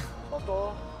wakey.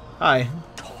 Hi.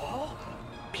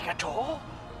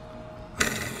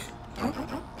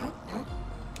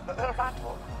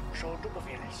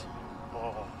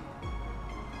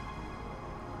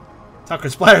 Tucker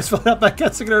Splatter's filling up that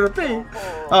cat signal to pee.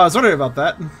 Oh, I was wondering about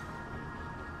that.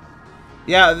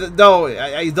 Yeah, no,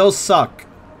 those suck.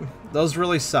 Those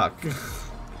really suck.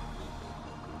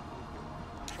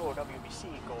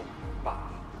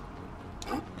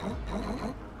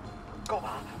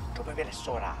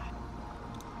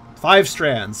 5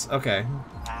 strands. Okay.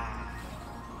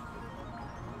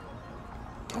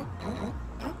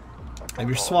 Maybe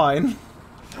you're swine.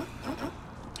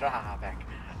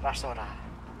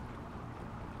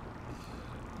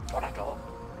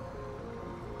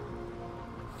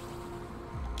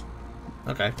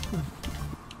 Okay.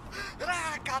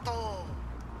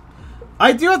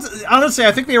 I do have to, honestly,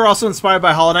 I think they were also inspired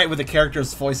by Hollow Knight with the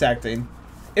character's voice acting.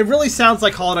 It really sounds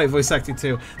like Hollow Knight voice acting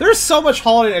too. There's so much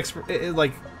Hollow Knight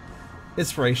like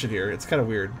inspiration here. It's kind of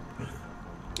weird.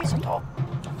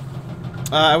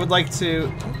 I would like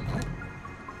to...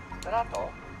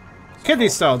 Kidney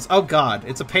stones. Oh god,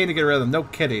 it's a pain to get rid of them. No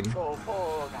kidding.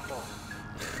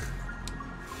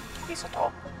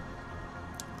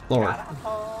 Lord.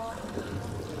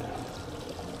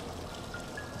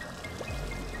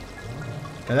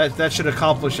 Okay, that should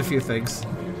accomplish a few things.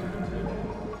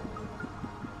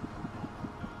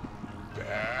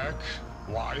 Beck,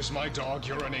 why is my dog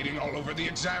urinating all over the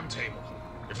exam table?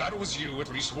 If that was you,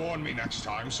 at least warn me next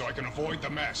time so I can avoid the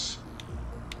mess.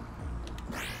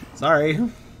 Sorry.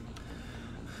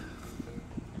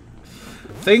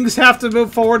 Things have to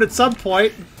move forward at some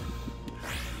point.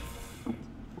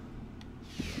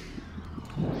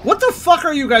 What the fuck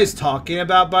are you guys talking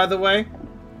about, by the way?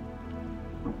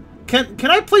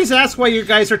 can I please ask why you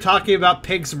guys are talking about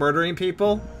pigs murdering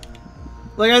people?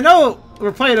 Like, I know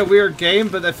we're playing a weird game,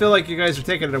 but I feel like you guys are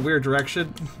taking it in a weird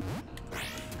direction.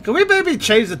 Can we maybe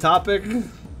change the topic?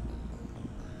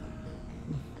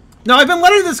 No, I've been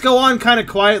letting this go on kind of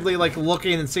quietly, like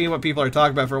looking and seeing what people are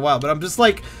talking about for a while, but I'm just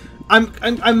like,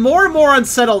 I'm more and more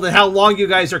unsettled at how long you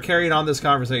guys are carrying on this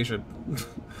conversation.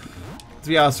 To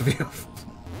be honest with you.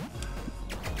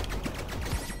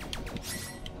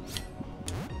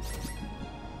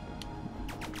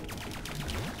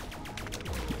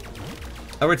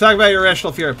 Oh, we're talking about your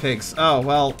irrational fear of pigs. Oh,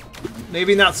 well,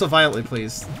 maybe not so violently,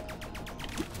 please.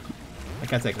 I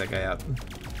can't take that guy out.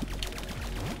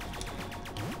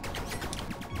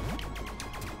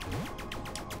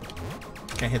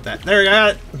 Can't hit that. There we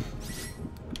got it.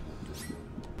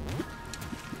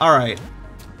 Alright.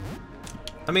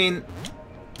 I mean,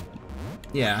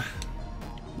 yeah.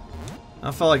 I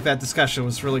felt like that discussion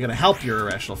was really going to help your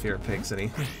irrational fear of pigs, any.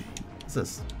 What's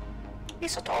this?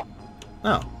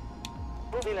 Oh.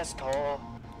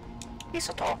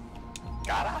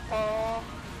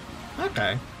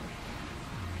 Okay.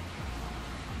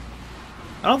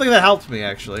 I don't think that helped me,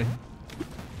 actually.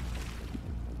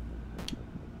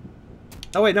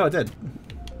 Oh wait, no, it did.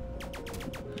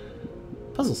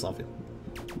 Puzzle solving.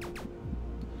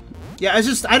 Yeah, it's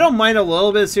just, I don't mind a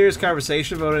little bit of serious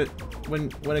conversation about it.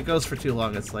 When it goes for too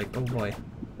long, it's like, oh boy.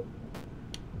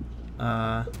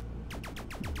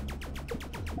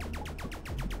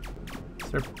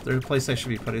 Is there a place I should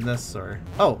be putting this, or?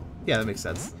 Oh, yeah, that makes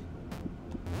sense.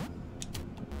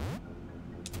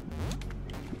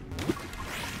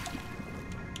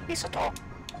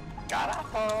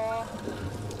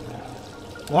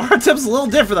 Water tip's a little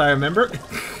different, I remember.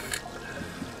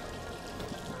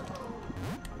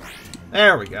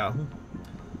 There we go.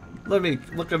 Look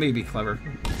at me be clever.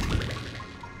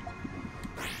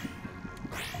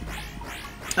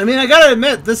 I mean, I gotta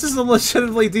admit, this is a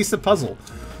legitimately decent puzzle.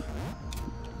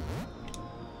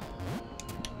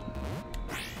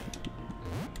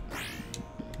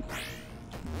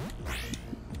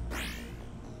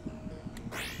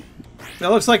 It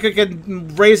looks like it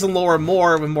can raise and lower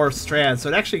more with more strands, so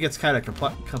it actually gets kind of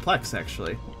complex,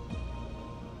 actually.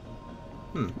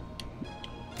 Hmm.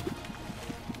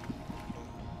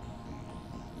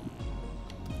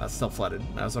 That's still flooded.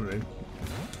 I was wondering.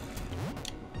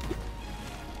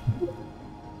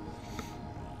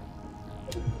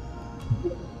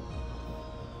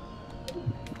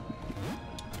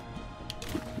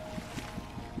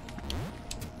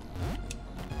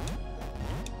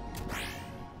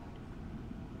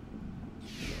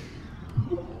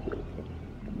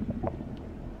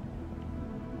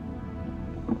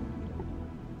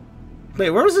 Wait,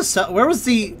 where was the cell? Where was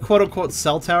the quote-unquote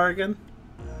cell tower again?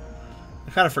 I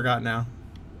kind of forgot now.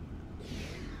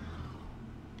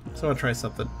 So I want to try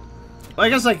something. Well, I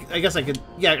guess I could.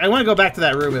 Yeah, I want to go back to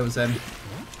that room it was in,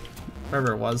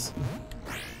 wherever it was.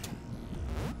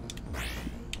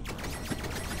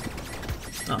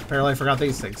 Oh, apparently I forgot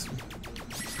these things.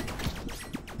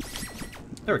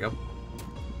 There we go.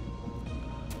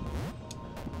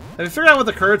 Have you figured out what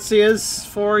the currency is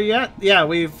for yet? Yeah,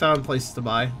 we've found places to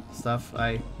buy stuff.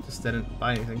 I just didn't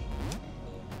buy anything.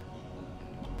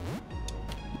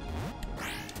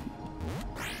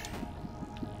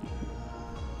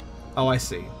 Oh, I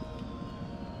see.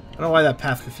 I don't know why that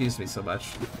path confused me so much.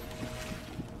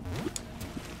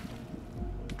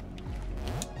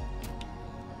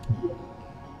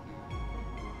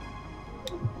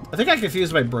 I think I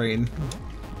confused my brain.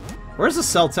 Where's the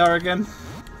cell tower again?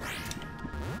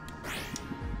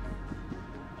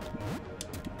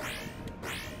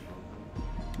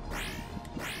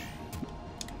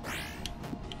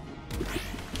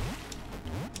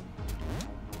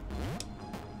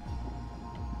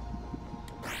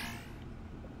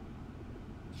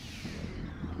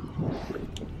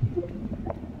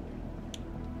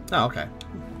 Oh, okay.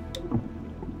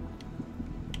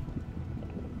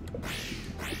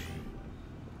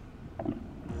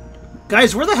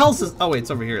 Guys, where the hell is this? Oh, wait,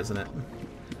 it's over here, isn't it?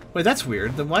 Wait, that's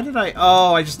weird. Then why did I...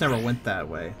 Oh, I just never went that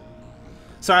way.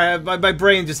 Sorry, my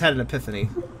brain just had an epiphany.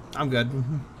 I'm good.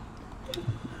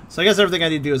 So I guess everything I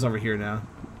need to do is over here now.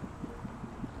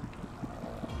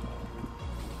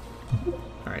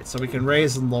 Alright, so we can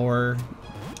raise and lower...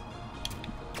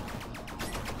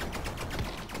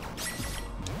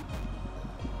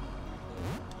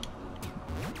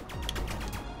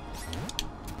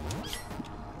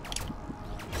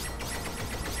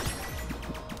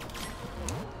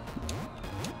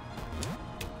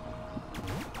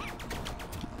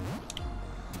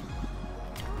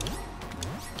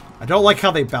 I don't like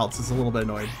how they bounce. It's a little bit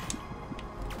annoying.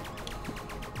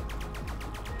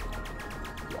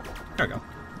 There we go.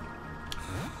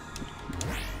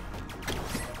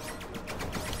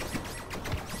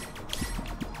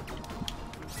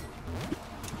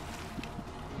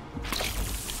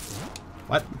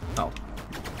 What? Oh.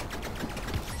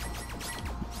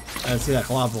 I didn't see that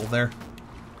globule there.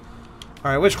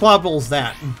 Alright, which globule is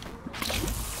that?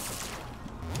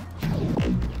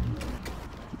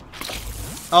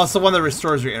 Oh, it's the one that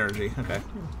restores your energy. Okay.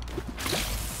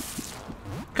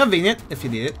 Convenient, if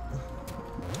you need it.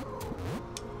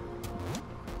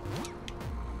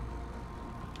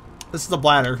 This is the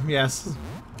bladder, yes.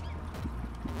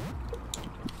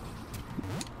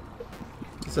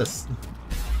 What's this?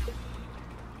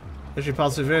 Energy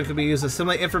pulse could be used to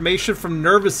assimilate information from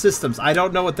nervous systems. I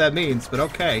don't know what that means, but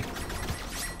okay.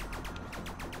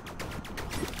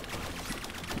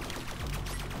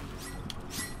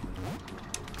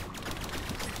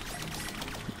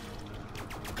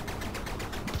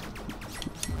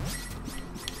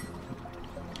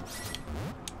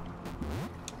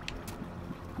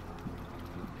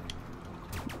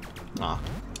 Aw.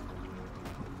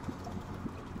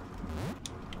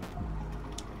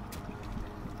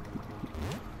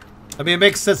 I mean, it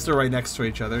makes sense they're right next to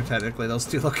each other, technically, those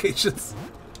two locations.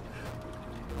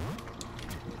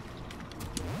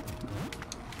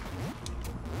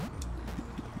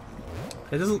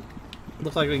 It doesn't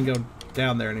look like we can go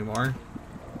down there anymore.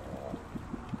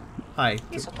 Hi.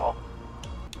 Need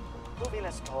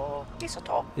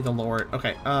to lower it.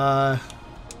 Okay,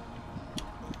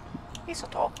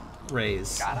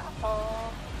 raise.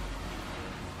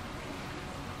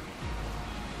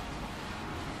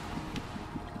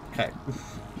 Okay.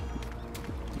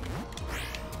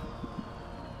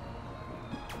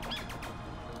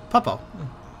 Puppo.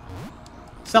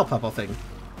 Cell Puppo thing.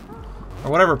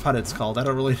 Or whatever put it's called. I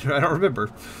don't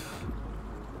remember.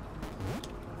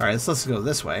 Alright, let's go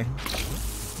this way.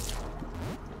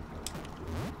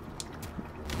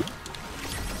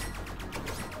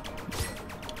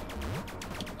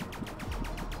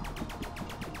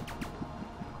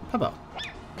 Puppo.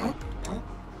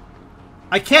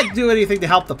 I can't do anything to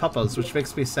help the puppos, which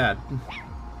makes me sad.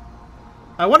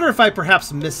 I wonder if I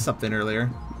perhaps missed something earlier.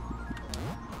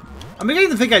 I'm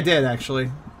beginning to think I did, actually.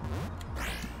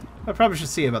 I probably should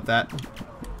see about that.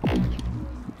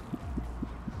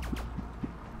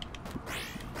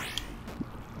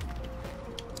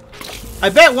 I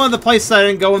bet one of the places I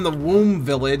didn't go in the womb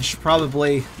village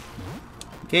probably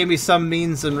gave me some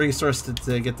means and resource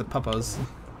to get the puppos.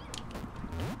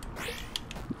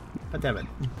 God damn it.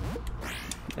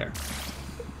 There.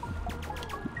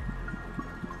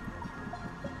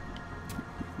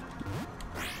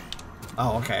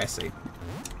 Oh, okay, I see.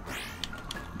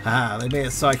 Ah, they made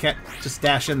it so I can't just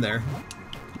dash in there.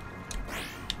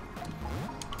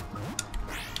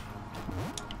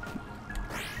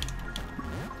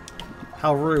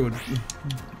 How rude.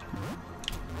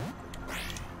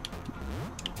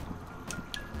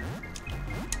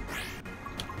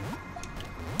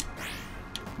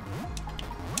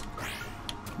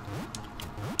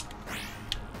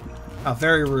 Oh,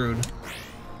 very rude.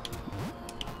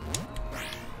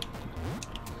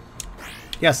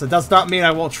 Yes, it does not mean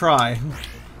I won't try.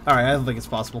 Alright, I don't think it's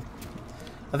possible.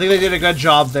 I think they did a good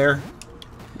job there.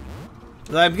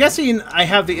 I'm guessing I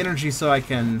have the energy so I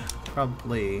can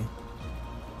probably...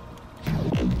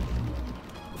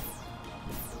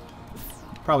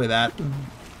 Probably that.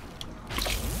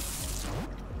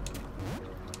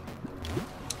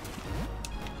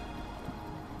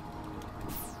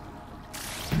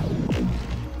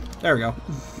 There we go.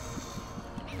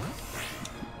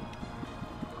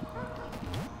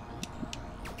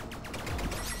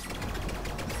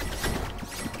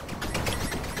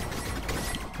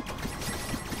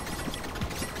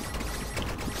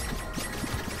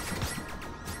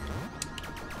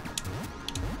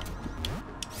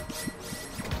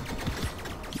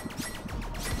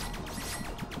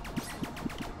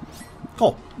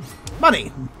 Cool.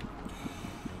 Money!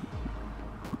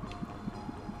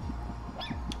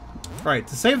 Right,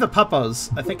 to save the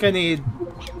puppos, I think I need...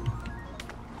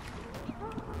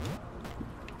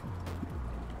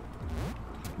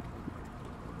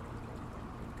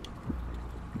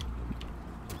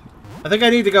 I think I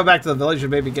need to go back to the village and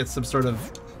maybe get some sort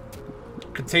of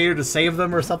container to save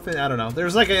them or something. I don't know.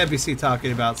 There's like an NPC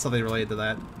talking about something related to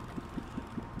that.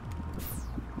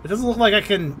 It doesn't look like I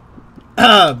can...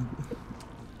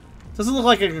 doesn't look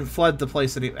like I can flood the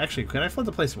place any... Actually, can I flood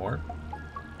the place more?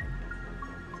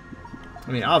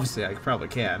 I mean, obviously, I probably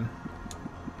can.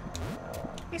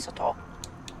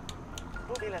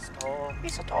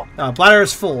 Bladder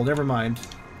is full. Never mind.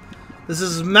 This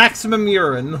is maximum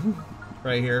urine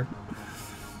right here.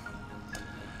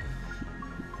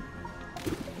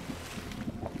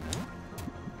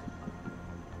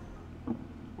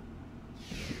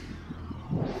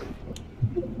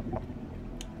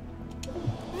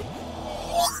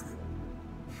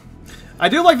 I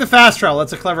do like the fast travel.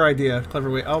 That's a clever idea. Clever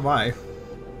way. Oh my.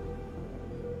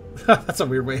 That's a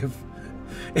weird way of...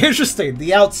 Interesting.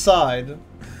 The outside.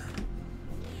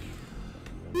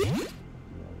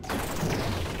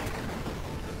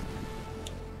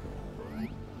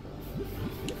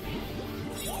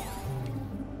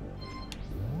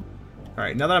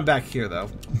 Alright, now that I'm back here,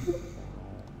 though.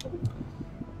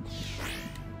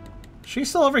 She's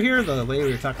still over here, the lady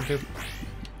we were talking to?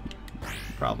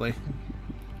 Probably.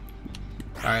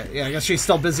 Alright, yeah, I guess she's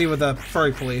still busy with the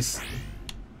furry police.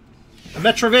 A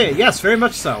Metroidvania, yes, very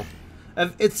much so.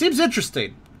 It seems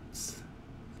interesting.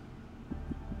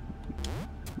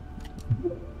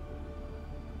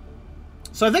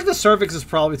 So I think the cervix is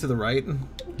probably to the right.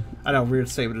 I know, weird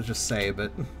statement to just say,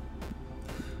 but...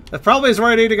 That probably is where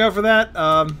I need to go for that.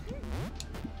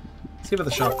 Let's see about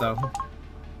the shop, though.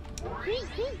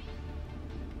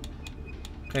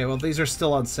 Okay, well, these are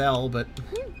still on sale, but...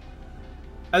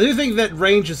 I do think that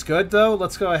range is good, though.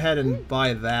 Let's go ahead and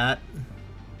buy that.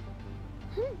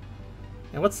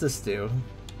 And what's this do?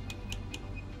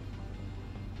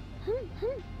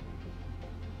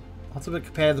 Ultimate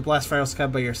companion, the blast fire will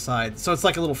come by your side. So it's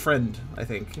like a little friend, I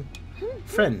think.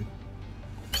 Friend.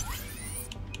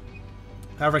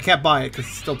 However, I can't buy it because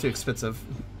it's still too expensive.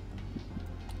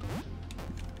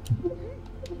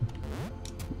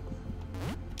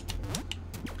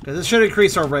 Okay, this should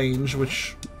increase our range,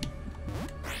 which...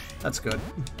 That's good.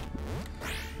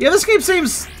 Yeah, this game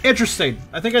seems interesting.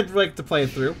 I think I'd like to play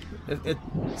it through.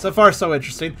 So far, so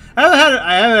interesting. I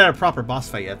haven't had a proper boss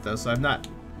fight yet, though, so I'm not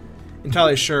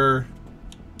entirely sure.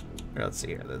 Here, let's see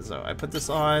here. So I put this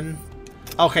on.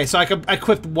 Okay, so I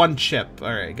equipped one chip.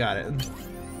 All right, got it.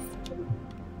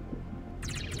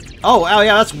 Oh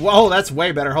yeah, that's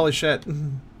way better. Holy shit!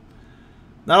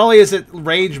 Not only is it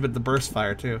range, but the burst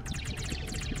fire too.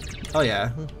 Oh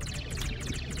yeah.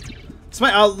 This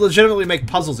might legitimately make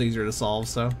puzzles easier to solve.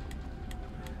 So.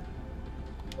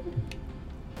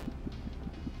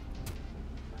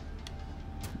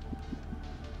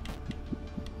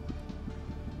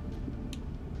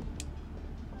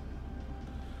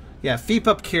 Yeah, Feep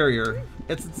Up Carrier.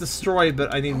 It's destroyed,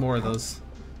 but I need more of those.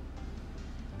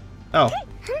 Oh.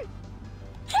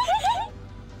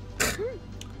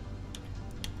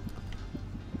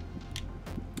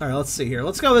 Alright, let's see here.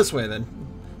 Let's go this way, then.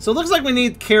 So it looks like we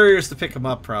need carriers to pick them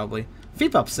up, probably.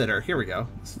 Feep Up Sitter. Here we go.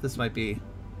 This might be...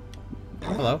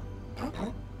 Hello?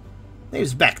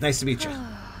 Name's Beck. Nice to meet you.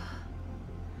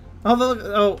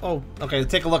 Oh, okay.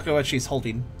 Take a look at what she's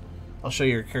holding. I'll show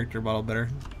you your character model better.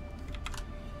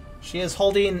 She is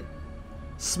holding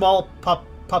small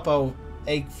puppo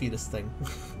egg fetus thing.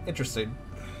 Interesting.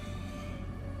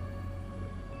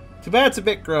 Too bad it's a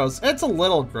bit gross. It's a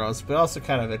little gross, but also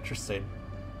kind of interesting.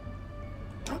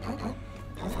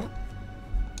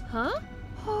 Huh?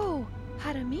 Oh,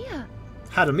 Haramia.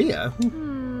 Haramia?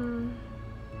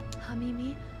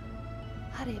 Hamimi.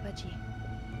 Harebaji.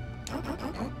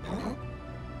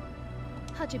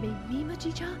 Hajime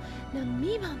Mimaji-cha na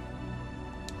Mimam.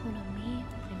 Honami.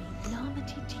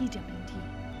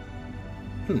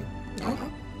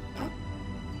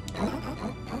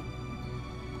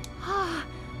 Ah,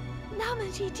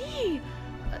 Namajidi.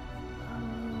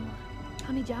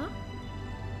 Hamija.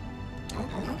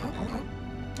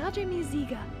 Najimi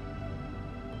Ziga.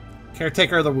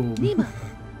 Caretaker of the womb.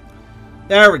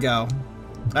 There we go.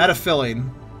 I had a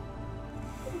filling.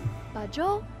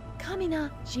 Bajo, Kamina,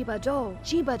 Jibajo,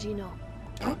 Jibajino.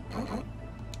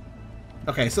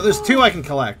 Okay, so there's two I can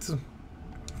collect.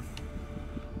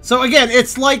 So again,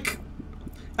 it's like...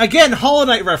 Again, Hollow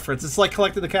Knight reference. It's like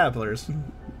collecting the caterpillars.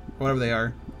 Whatever they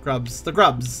are. Grubs. The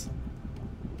grubs.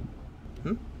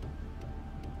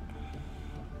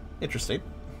 Interesting.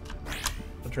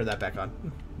 I'll turn that back on.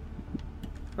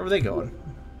 Where were they going?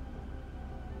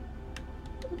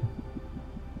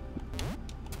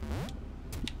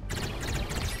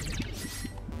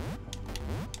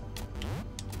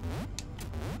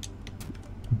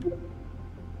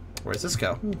 Where does this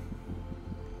go?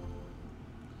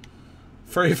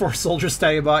 34 soldiers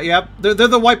standing by. Yep, they're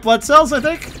the white blood cells, I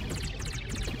think.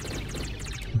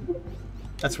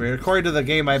 That's weird. According to the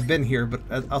game, I've been here, but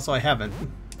also I haven't.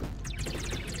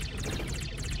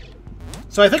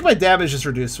 So I think my damage is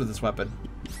reduced with this weapon.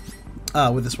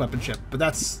 With this weapon chip, but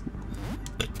that's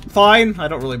fine. I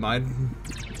don't really mind.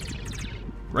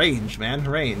 Range, man,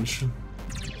 range.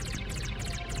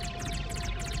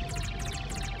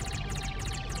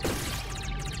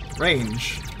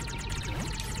 Range.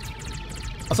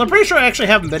 So I'm pretty sure I actually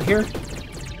haven't been here.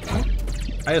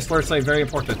 I just learned something very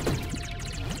important.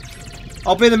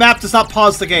 Opening the map does not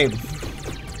pause the game.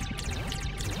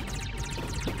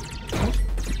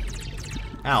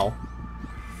 Ow.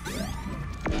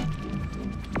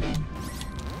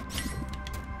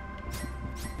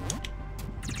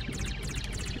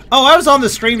 Oh, I was on the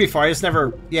screen before. I just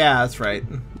never... Yeah, that's right.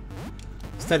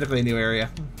 It's technically a new area.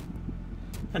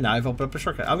 And now I've opened up a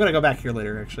shortcut. I'm gonna go back here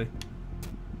later, actually.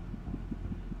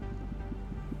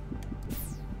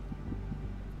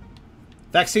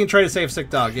 Vaccine, try to save sick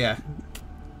dog, yeah.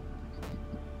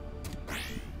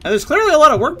 And there's clearly a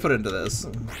lot of work put into this.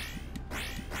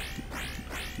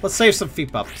 Let's save some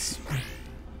feep ups.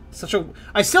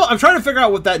 I'm trying to figure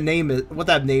out what that name is, what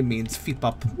that name means, feep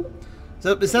up.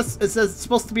 Is that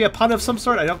supposed to be a pun of some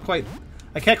sort? I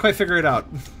can't quite figure it out.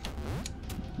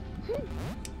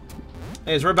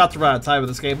 Anyways, we're about to run out of time with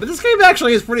this game, but this game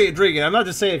actually is pretty intriguing. I'm not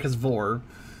just saying it because Vor.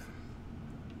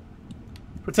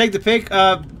 Protect the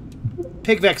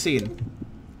pig vaccine,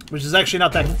 which is actually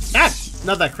not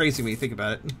that crazy when you think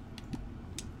about it.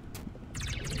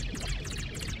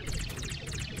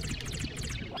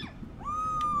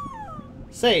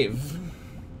 Save.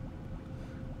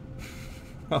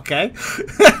 Okay.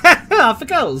 Off it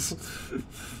goes.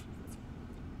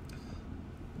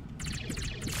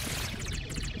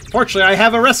 Fortunately, I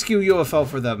have a rescue UFO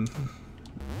for them.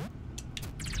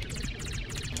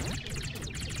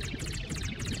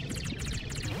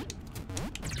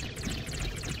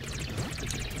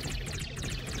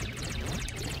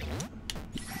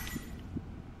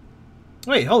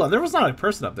 Wait, hold on. There was not a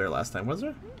person up there last time, was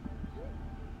there?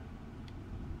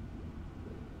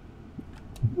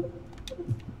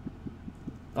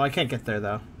 Oh, I can't get there,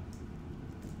 though.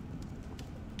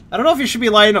 I don't know if you should be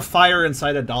lighting a fire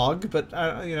inside a dog, but,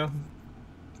 you know,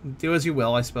 do as you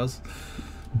will, I suppose.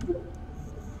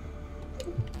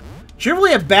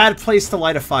 Generally a bad place to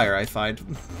light a fire, I find.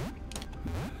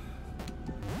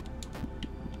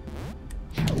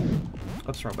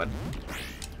 What's wrong, bud?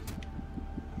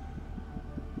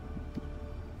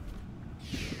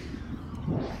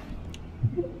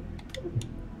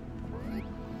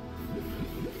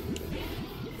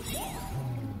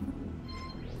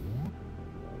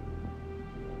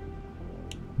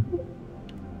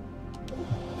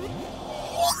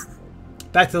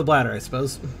 Back to the bladder, I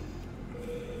suppose.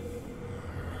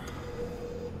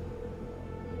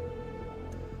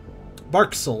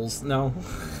 Dark Souls, no.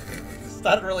 It's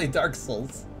not really Dark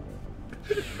Souls.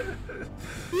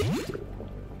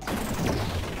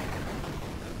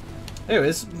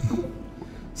 Anyways.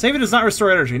 Saving does not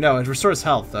restore energy. No, it restores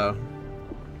health, though.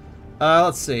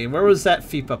 Let's see. Where was that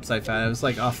feep ups I found? It was,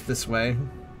 like, off this way.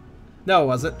 No,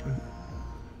 was it?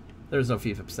 There was no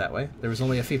feep ups that way. There was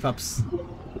only a feep ups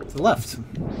to the left.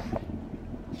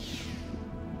 I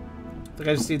think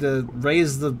I just need to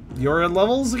raise the urine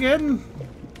levels again.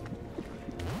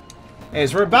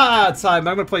 Anyways, we're about out of time.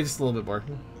 I'm gonna play just a little bit more.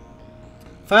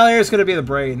 Final area is gonna be the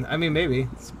brain. I mean, maybe.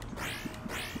 It's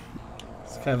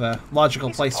kind of a logical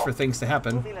place for things to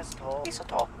happen.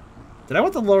 Did I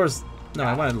want the lowers? No,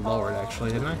 I wanted lowered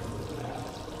actually, didn't I?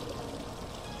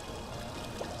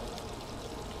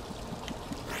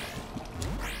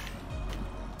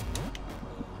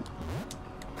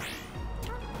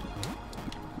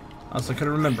 Also, I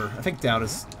couldn't remember. I think down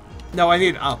is... No, I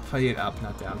need up. I need up,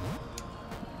 not down.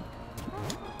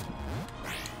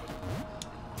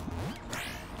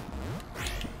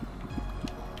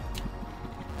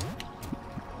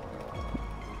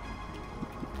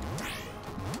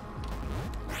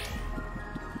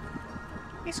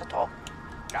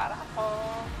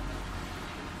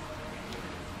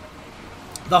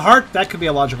 The heart, that could be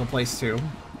a logical place too.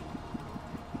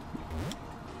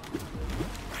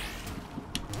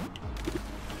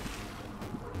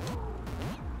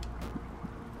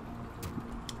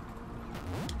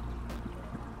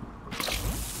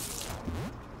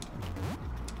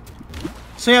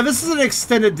 So yeah, this is an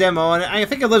extended demo, and I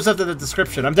think it lives up to the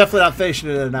description. I'm definitely not finishing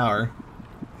it in an hour.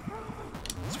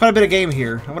 There's quite a bit of game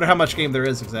here. I wonder how much game there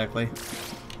is exactly.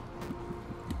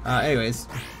 Anyways.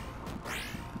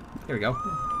 Here we go.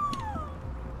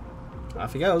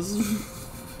 Off he goes.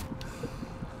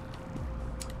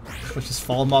 Let's just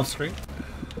fall him off screen.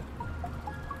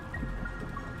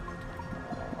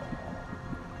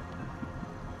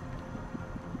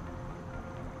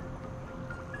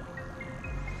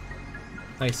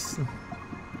 Nice.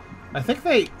 I think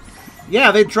they...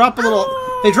 Yeah, they drop a little...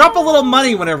 They drop a little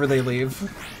money whenever they leave.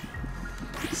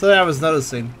 So that I was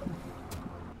noticing.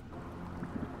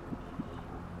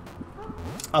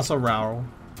 Also Raoul.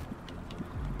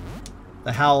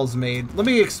 The Howl's made. Let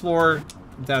me explore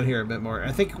down here a bit more.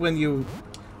 I think when you...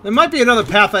 There might be another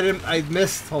path I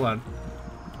missed. Hold on.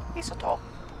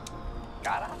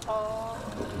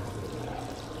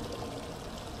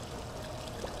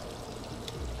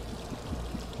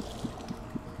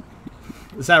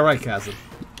 Is that right, Kazan?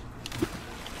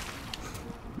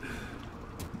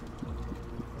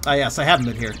 Ah, yes, I haven't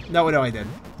been here. No, I did.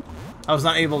 I was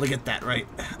not able to get that right.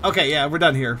 Okay, yeah, we're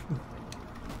done here.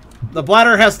 The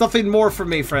bladder has nothing more for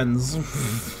me, friends.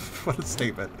 What a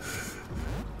statement.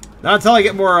 Not until I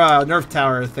get more nerve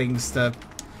tower things to...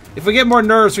 If we get more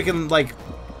nerves, we can, like...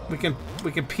 We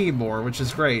can pee more, which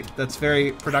is great. That's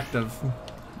very productive.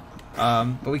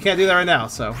 But we can't do that right now,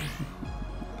 so...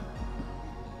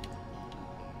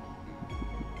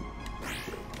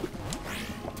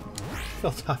 I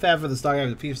feel bad for this dog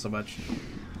having to pee so much.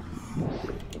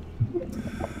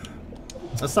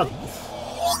 That's not...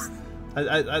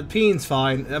 peeing's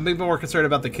fine. I'm even more concerned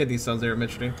about the kidney stones they were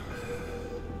mentioning.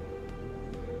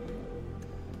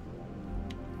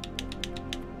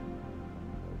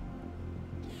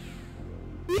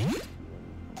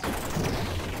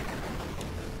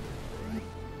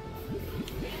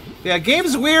 Yeah,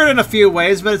 game's weird in a few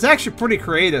ways, but it's actually pretty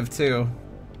creative, too.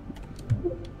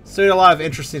 So a lot of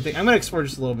interesting things. I'm going to explore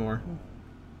just a little more.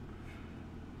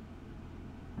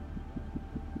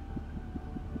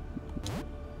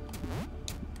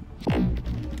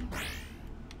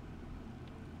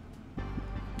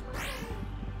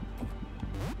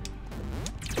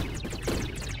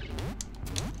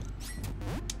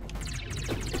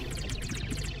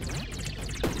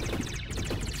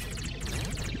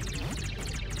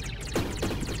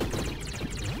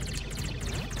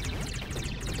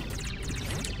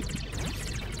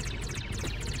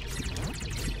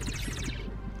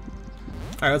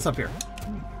 Alright, what's up here?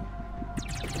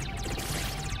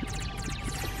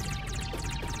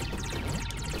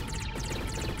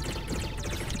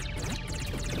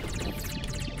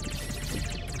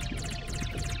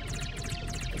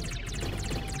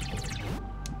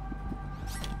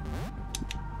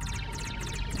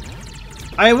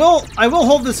 I will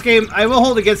hold this game. I will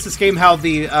hold against this game how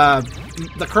the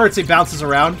currency bounces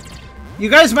around. You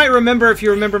guys might remember, if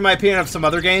you remember my opinion of some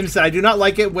other games, that I do not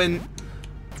like it when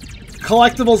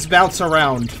collectibles bounce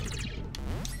around.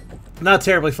 Not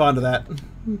terribly fond of that.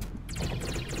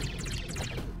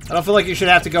 I don't feel like you should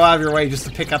have to go out of your way just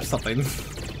to pick up something.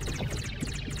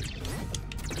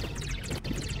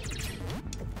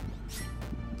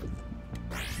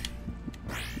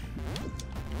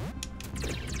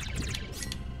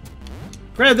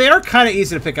 Granted, they are kind of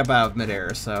easy to pick up out of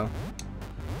midair, so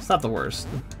it's not the worst.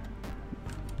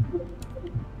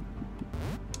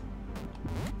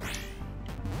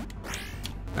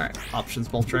 Alright, options,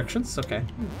 both directions. Okay.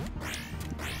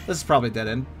 This is probably dead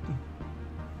end.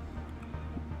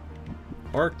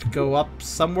 Or to go up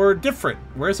somewhere different.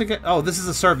 Where's it get? Oh, this is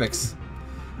a cervix.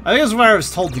 I think this is where I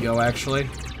was told to go, actually.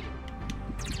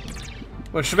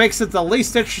 Which makes it the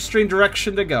least interesting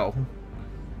direction to go.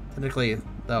 Technically,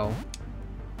 though.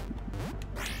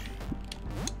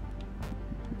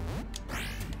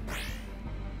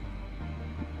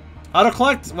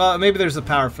 Auto-collect? Well, maybe there's a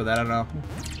power for that, I don't know.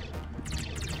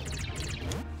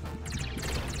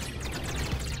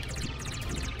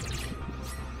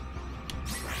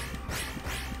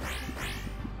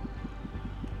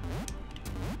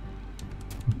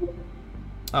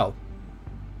 Oh.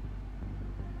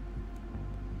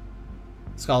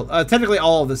 It's called... technically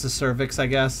all of this is cervix, I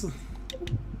guess.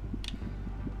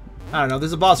 I don't know,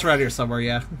 there's a boss around here somewhere,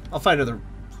 yeah. I'll find another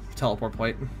teleport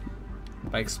point.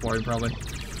 By exploring, probably.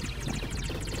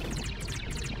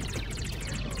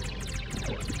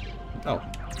 Oh.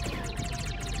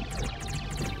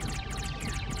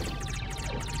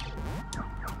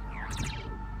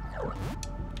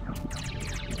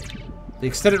 The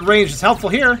extended range is helpful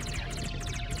here.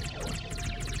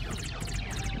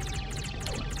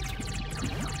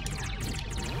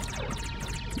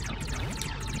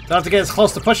 Don't have to get as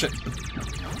close to push it.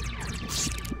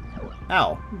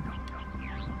 Ow.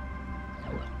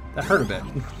 That hurt a bit.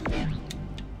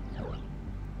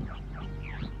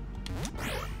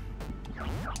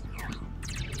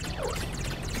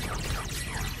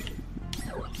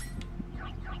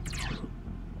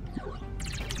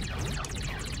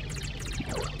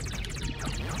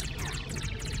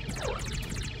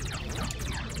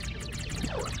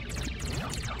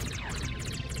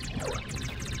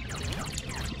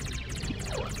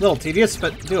 A little tedious,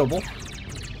 but doable.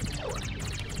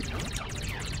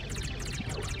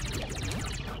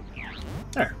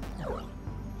 There.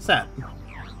 What's that?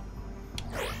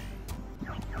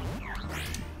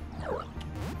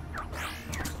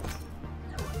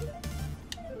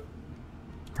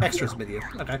 Extras video.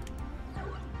 Okay.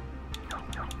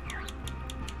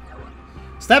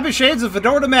 Snappy shades of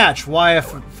fedora to match. Why a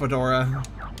fedora?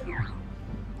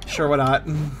 Sure, why not?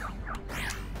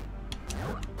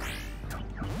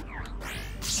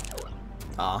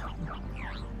 Aw.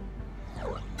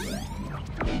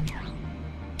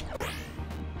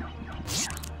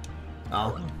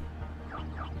 Oh.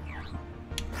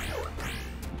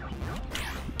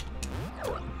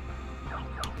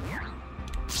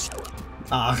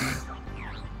 Ah.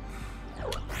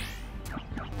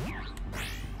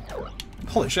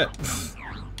 Holy shit.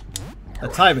 The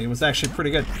timing was actually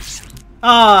pretty good.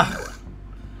 Ah!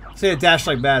 See, I dashed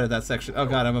like mad at that section. Oh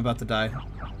god, I'm about to die.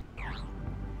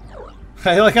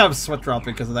 I like how I'm sweat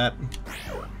dropping because of that.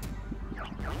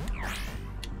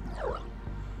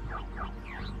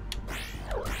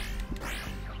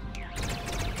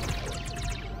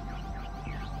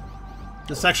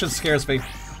 This section scares me.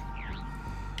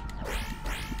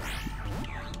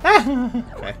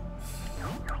 Okay.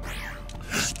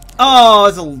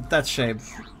 Oh, that's a shame.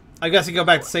 I guess you go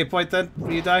back to save point then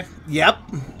when you die? Yep.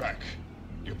 Beck,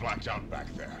 you blacked out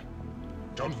back there.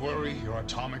 Don't worry, your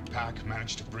atomic pack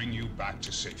managed to bring you back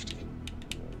to safety.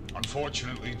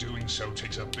 Unfortunately, doing so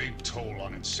takes a big toll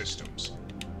on its systems,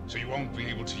 so you won't be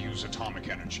able to use atomic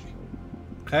energy.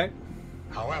 Okay.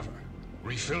 However,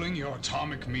 refilling your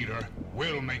atomic meter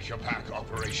will make your pack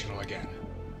operational again.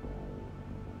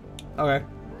 Okay.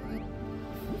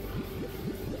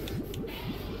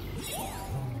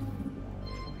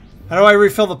 How do I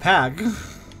refill the pack?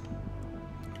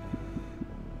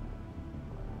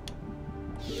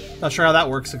 Not sure how that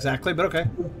works exactly, but okay.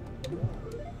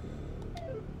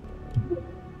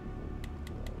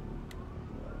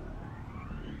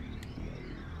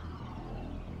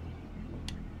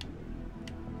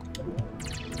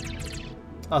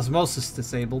 Osmosis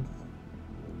disabled.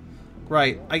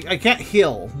 Right. I can't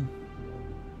heal.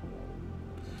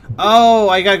 Oh,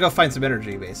 I gotta go find some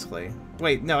energy, basically.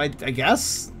 Wait, no, I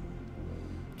guess?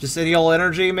 Just any old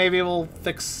energy maybe will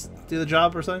do the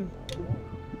job or something?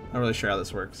 Not really sure how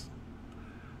this works.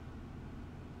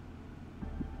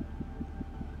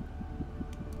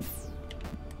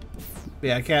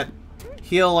 Yeah, I can't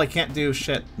heal, I can't do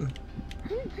shit.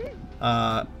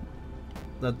 That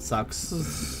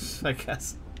sucks, I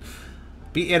guess.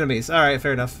 Beat enemies. Alright,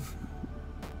 fair enough.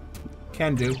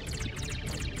 Can do.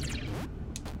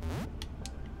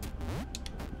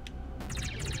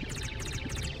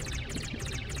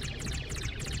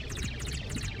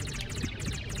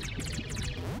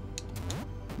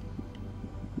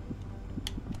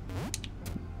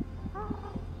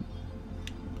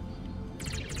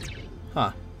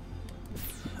 Huh.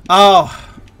 Oh.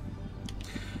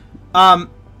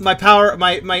 My power,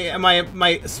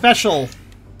 my special,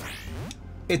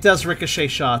 it does ricochet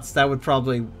shots. That would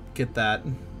probably get that.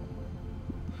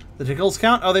 The tickles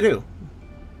count? Oh, they do.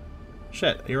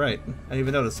 Shit, you're right. I didn't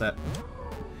even notice that.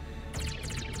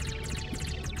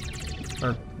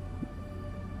 Or...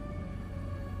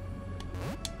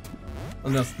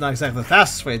 well, that's not exactly the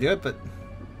fastest way to do it, but...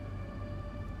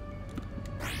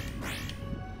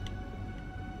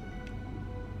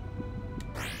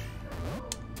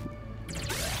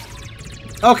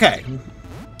 okay.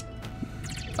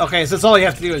 Okay, so that's all you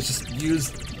have to do is just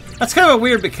use... that's kind of a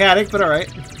weird mechanic, but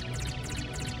alright.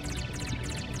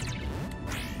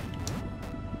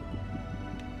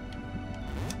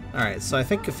 Alright, so I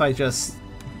think if I just...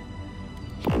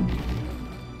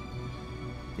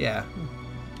 yeah.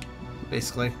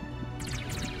 Basically.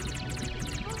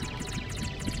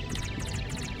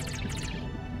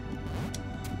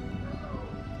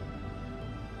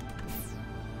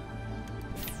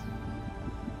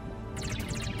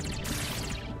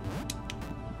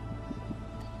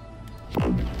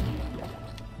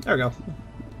 There we go.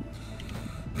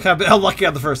 Kind of been unlucky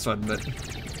on the first one, but...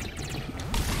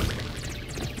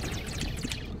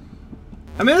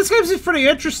 I mean, this game seems pretty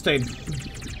interesting.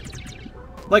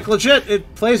 Like, legit,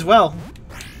 it plays well.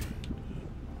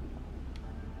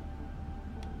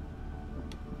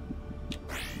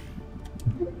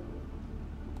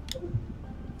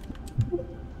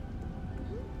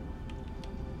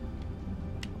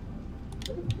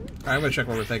 Alright, I'm gonna check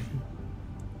one more thing.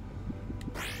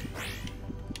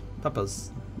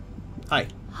 Papa's. Hi.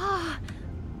 Ah,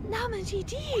 Namen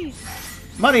GD.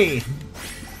 Money!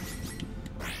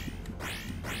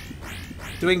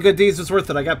 Doing good deeds was worth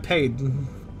it. I got paid. And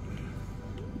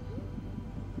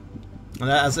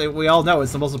as we all know,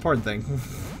 it's the most important thing.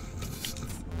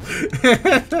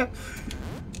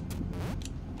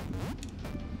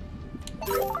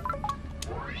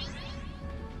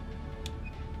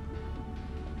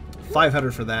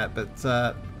 $500 for that, but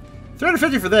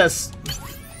 $350 for this.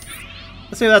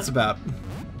 Let's see what that's about.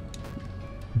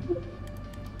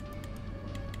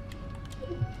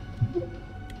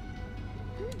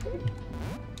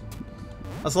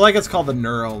 Also, like it's called the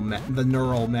neural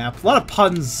map. A lot of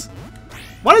puns.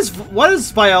 What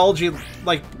is biology,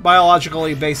 like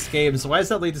biologically based games? Why does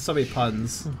that lead to so many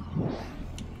puns?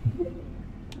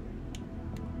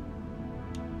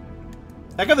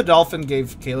 Heck of the Dolphin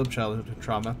gave Caleb childhood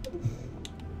trauma.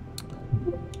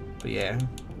 But yeah.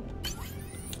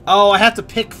 Oh, I have to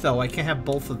pick, though. I can't have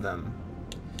both of them.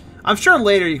 I'm sure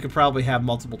later you could probably have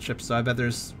multiple chips, so I bet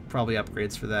there's probably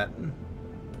upgrades for that.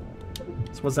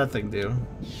 So what's that thing do?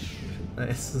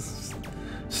 It's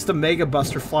just a Mega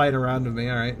Buster flying around to me,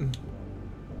 alright.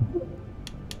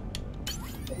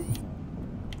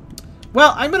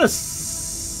 Well, I'm gonna save.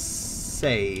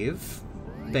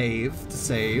 To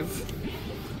save.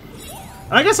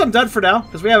 I guess I'm done for now,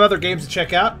 because we have other games to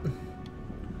check out.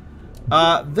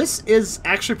 This is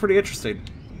actually pretty interesting.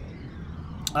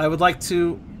 I would like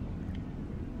to...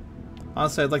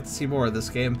 Honestly, I'd like to see more of this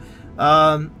game.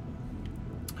 I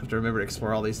have to remember to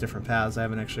explore all these different paths. I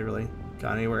haven't actually really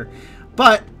gone anywhere.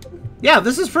 But, yeah,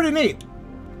 this is pretty neat.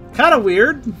 Kind of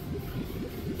weird.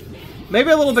 Maybe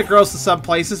a little bit gross in some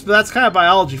places, but that's kind of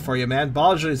biology for you, man.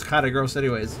 Biology is kind of gross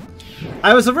anyways.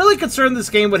 I was really concerned this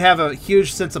game would have a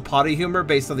huge sense of potty humor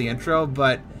based on the intro,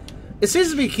 but it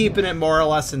seems to be keeping it more or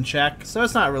less in check, so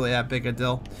it's not really that big a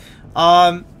deal.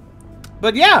 But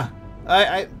yeah,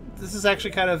 this is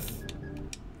actually kind of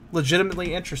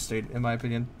legitimately interesting, in my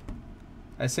opinion.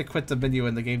 I say quit the menu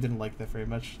and the game didn't like that very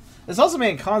much. It's also made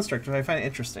in Construct, which I find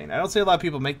interesting. I don't see a lot of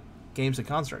people make games in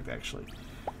Construct, actually.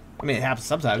 I mean, it happens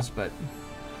sometimes, but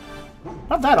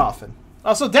not that often.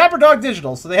 Also, Dapper Dog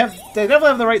Digital, so they definitely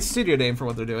have the right studio name for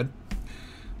what they're doing.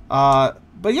 But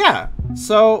yeah,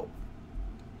 so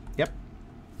yep.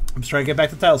 I'm just trying to get back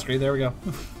to the title screen. There we go.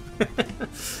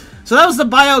 So that was the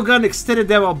Biogun Extended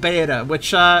Demo Beta,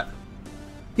 which yeah,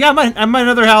 I might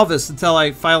another how this until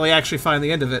I finally actually find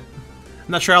the end of it.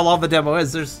 I'm not sure how long the demo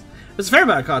is. There's a fair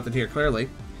amount of content here, clearly.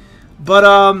 But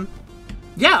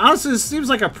yeah, honestly, this seems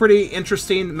like a pretty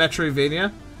interesting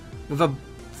Metroidvania with a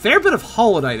fair bit of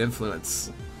Hollow Knight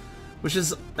influence, which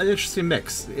is an interesting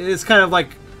mix. It's kind of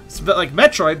like, it's a bit like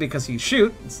Metroid because you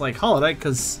shoot. It's like Hollow Knight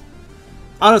because,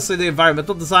 honestly, the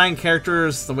environmental design,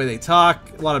 characters, the way they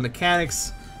talk, a lot of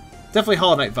mechanics, definitely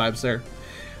Hollow Knight vibes there.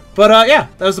 But yeah,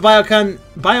 that was the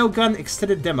Biogun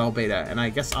Extended Demo Beta, and I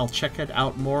guess I'll check it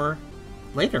out more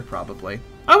later, probably.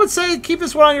 I would say keep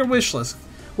this one on your wish list.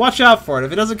 Watch out for it.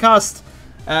 If it doesn't cost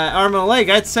arm and a leg,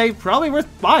 I'd say probably worth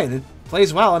buying. It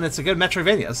plays well, and it's a good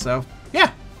Metroidvania, so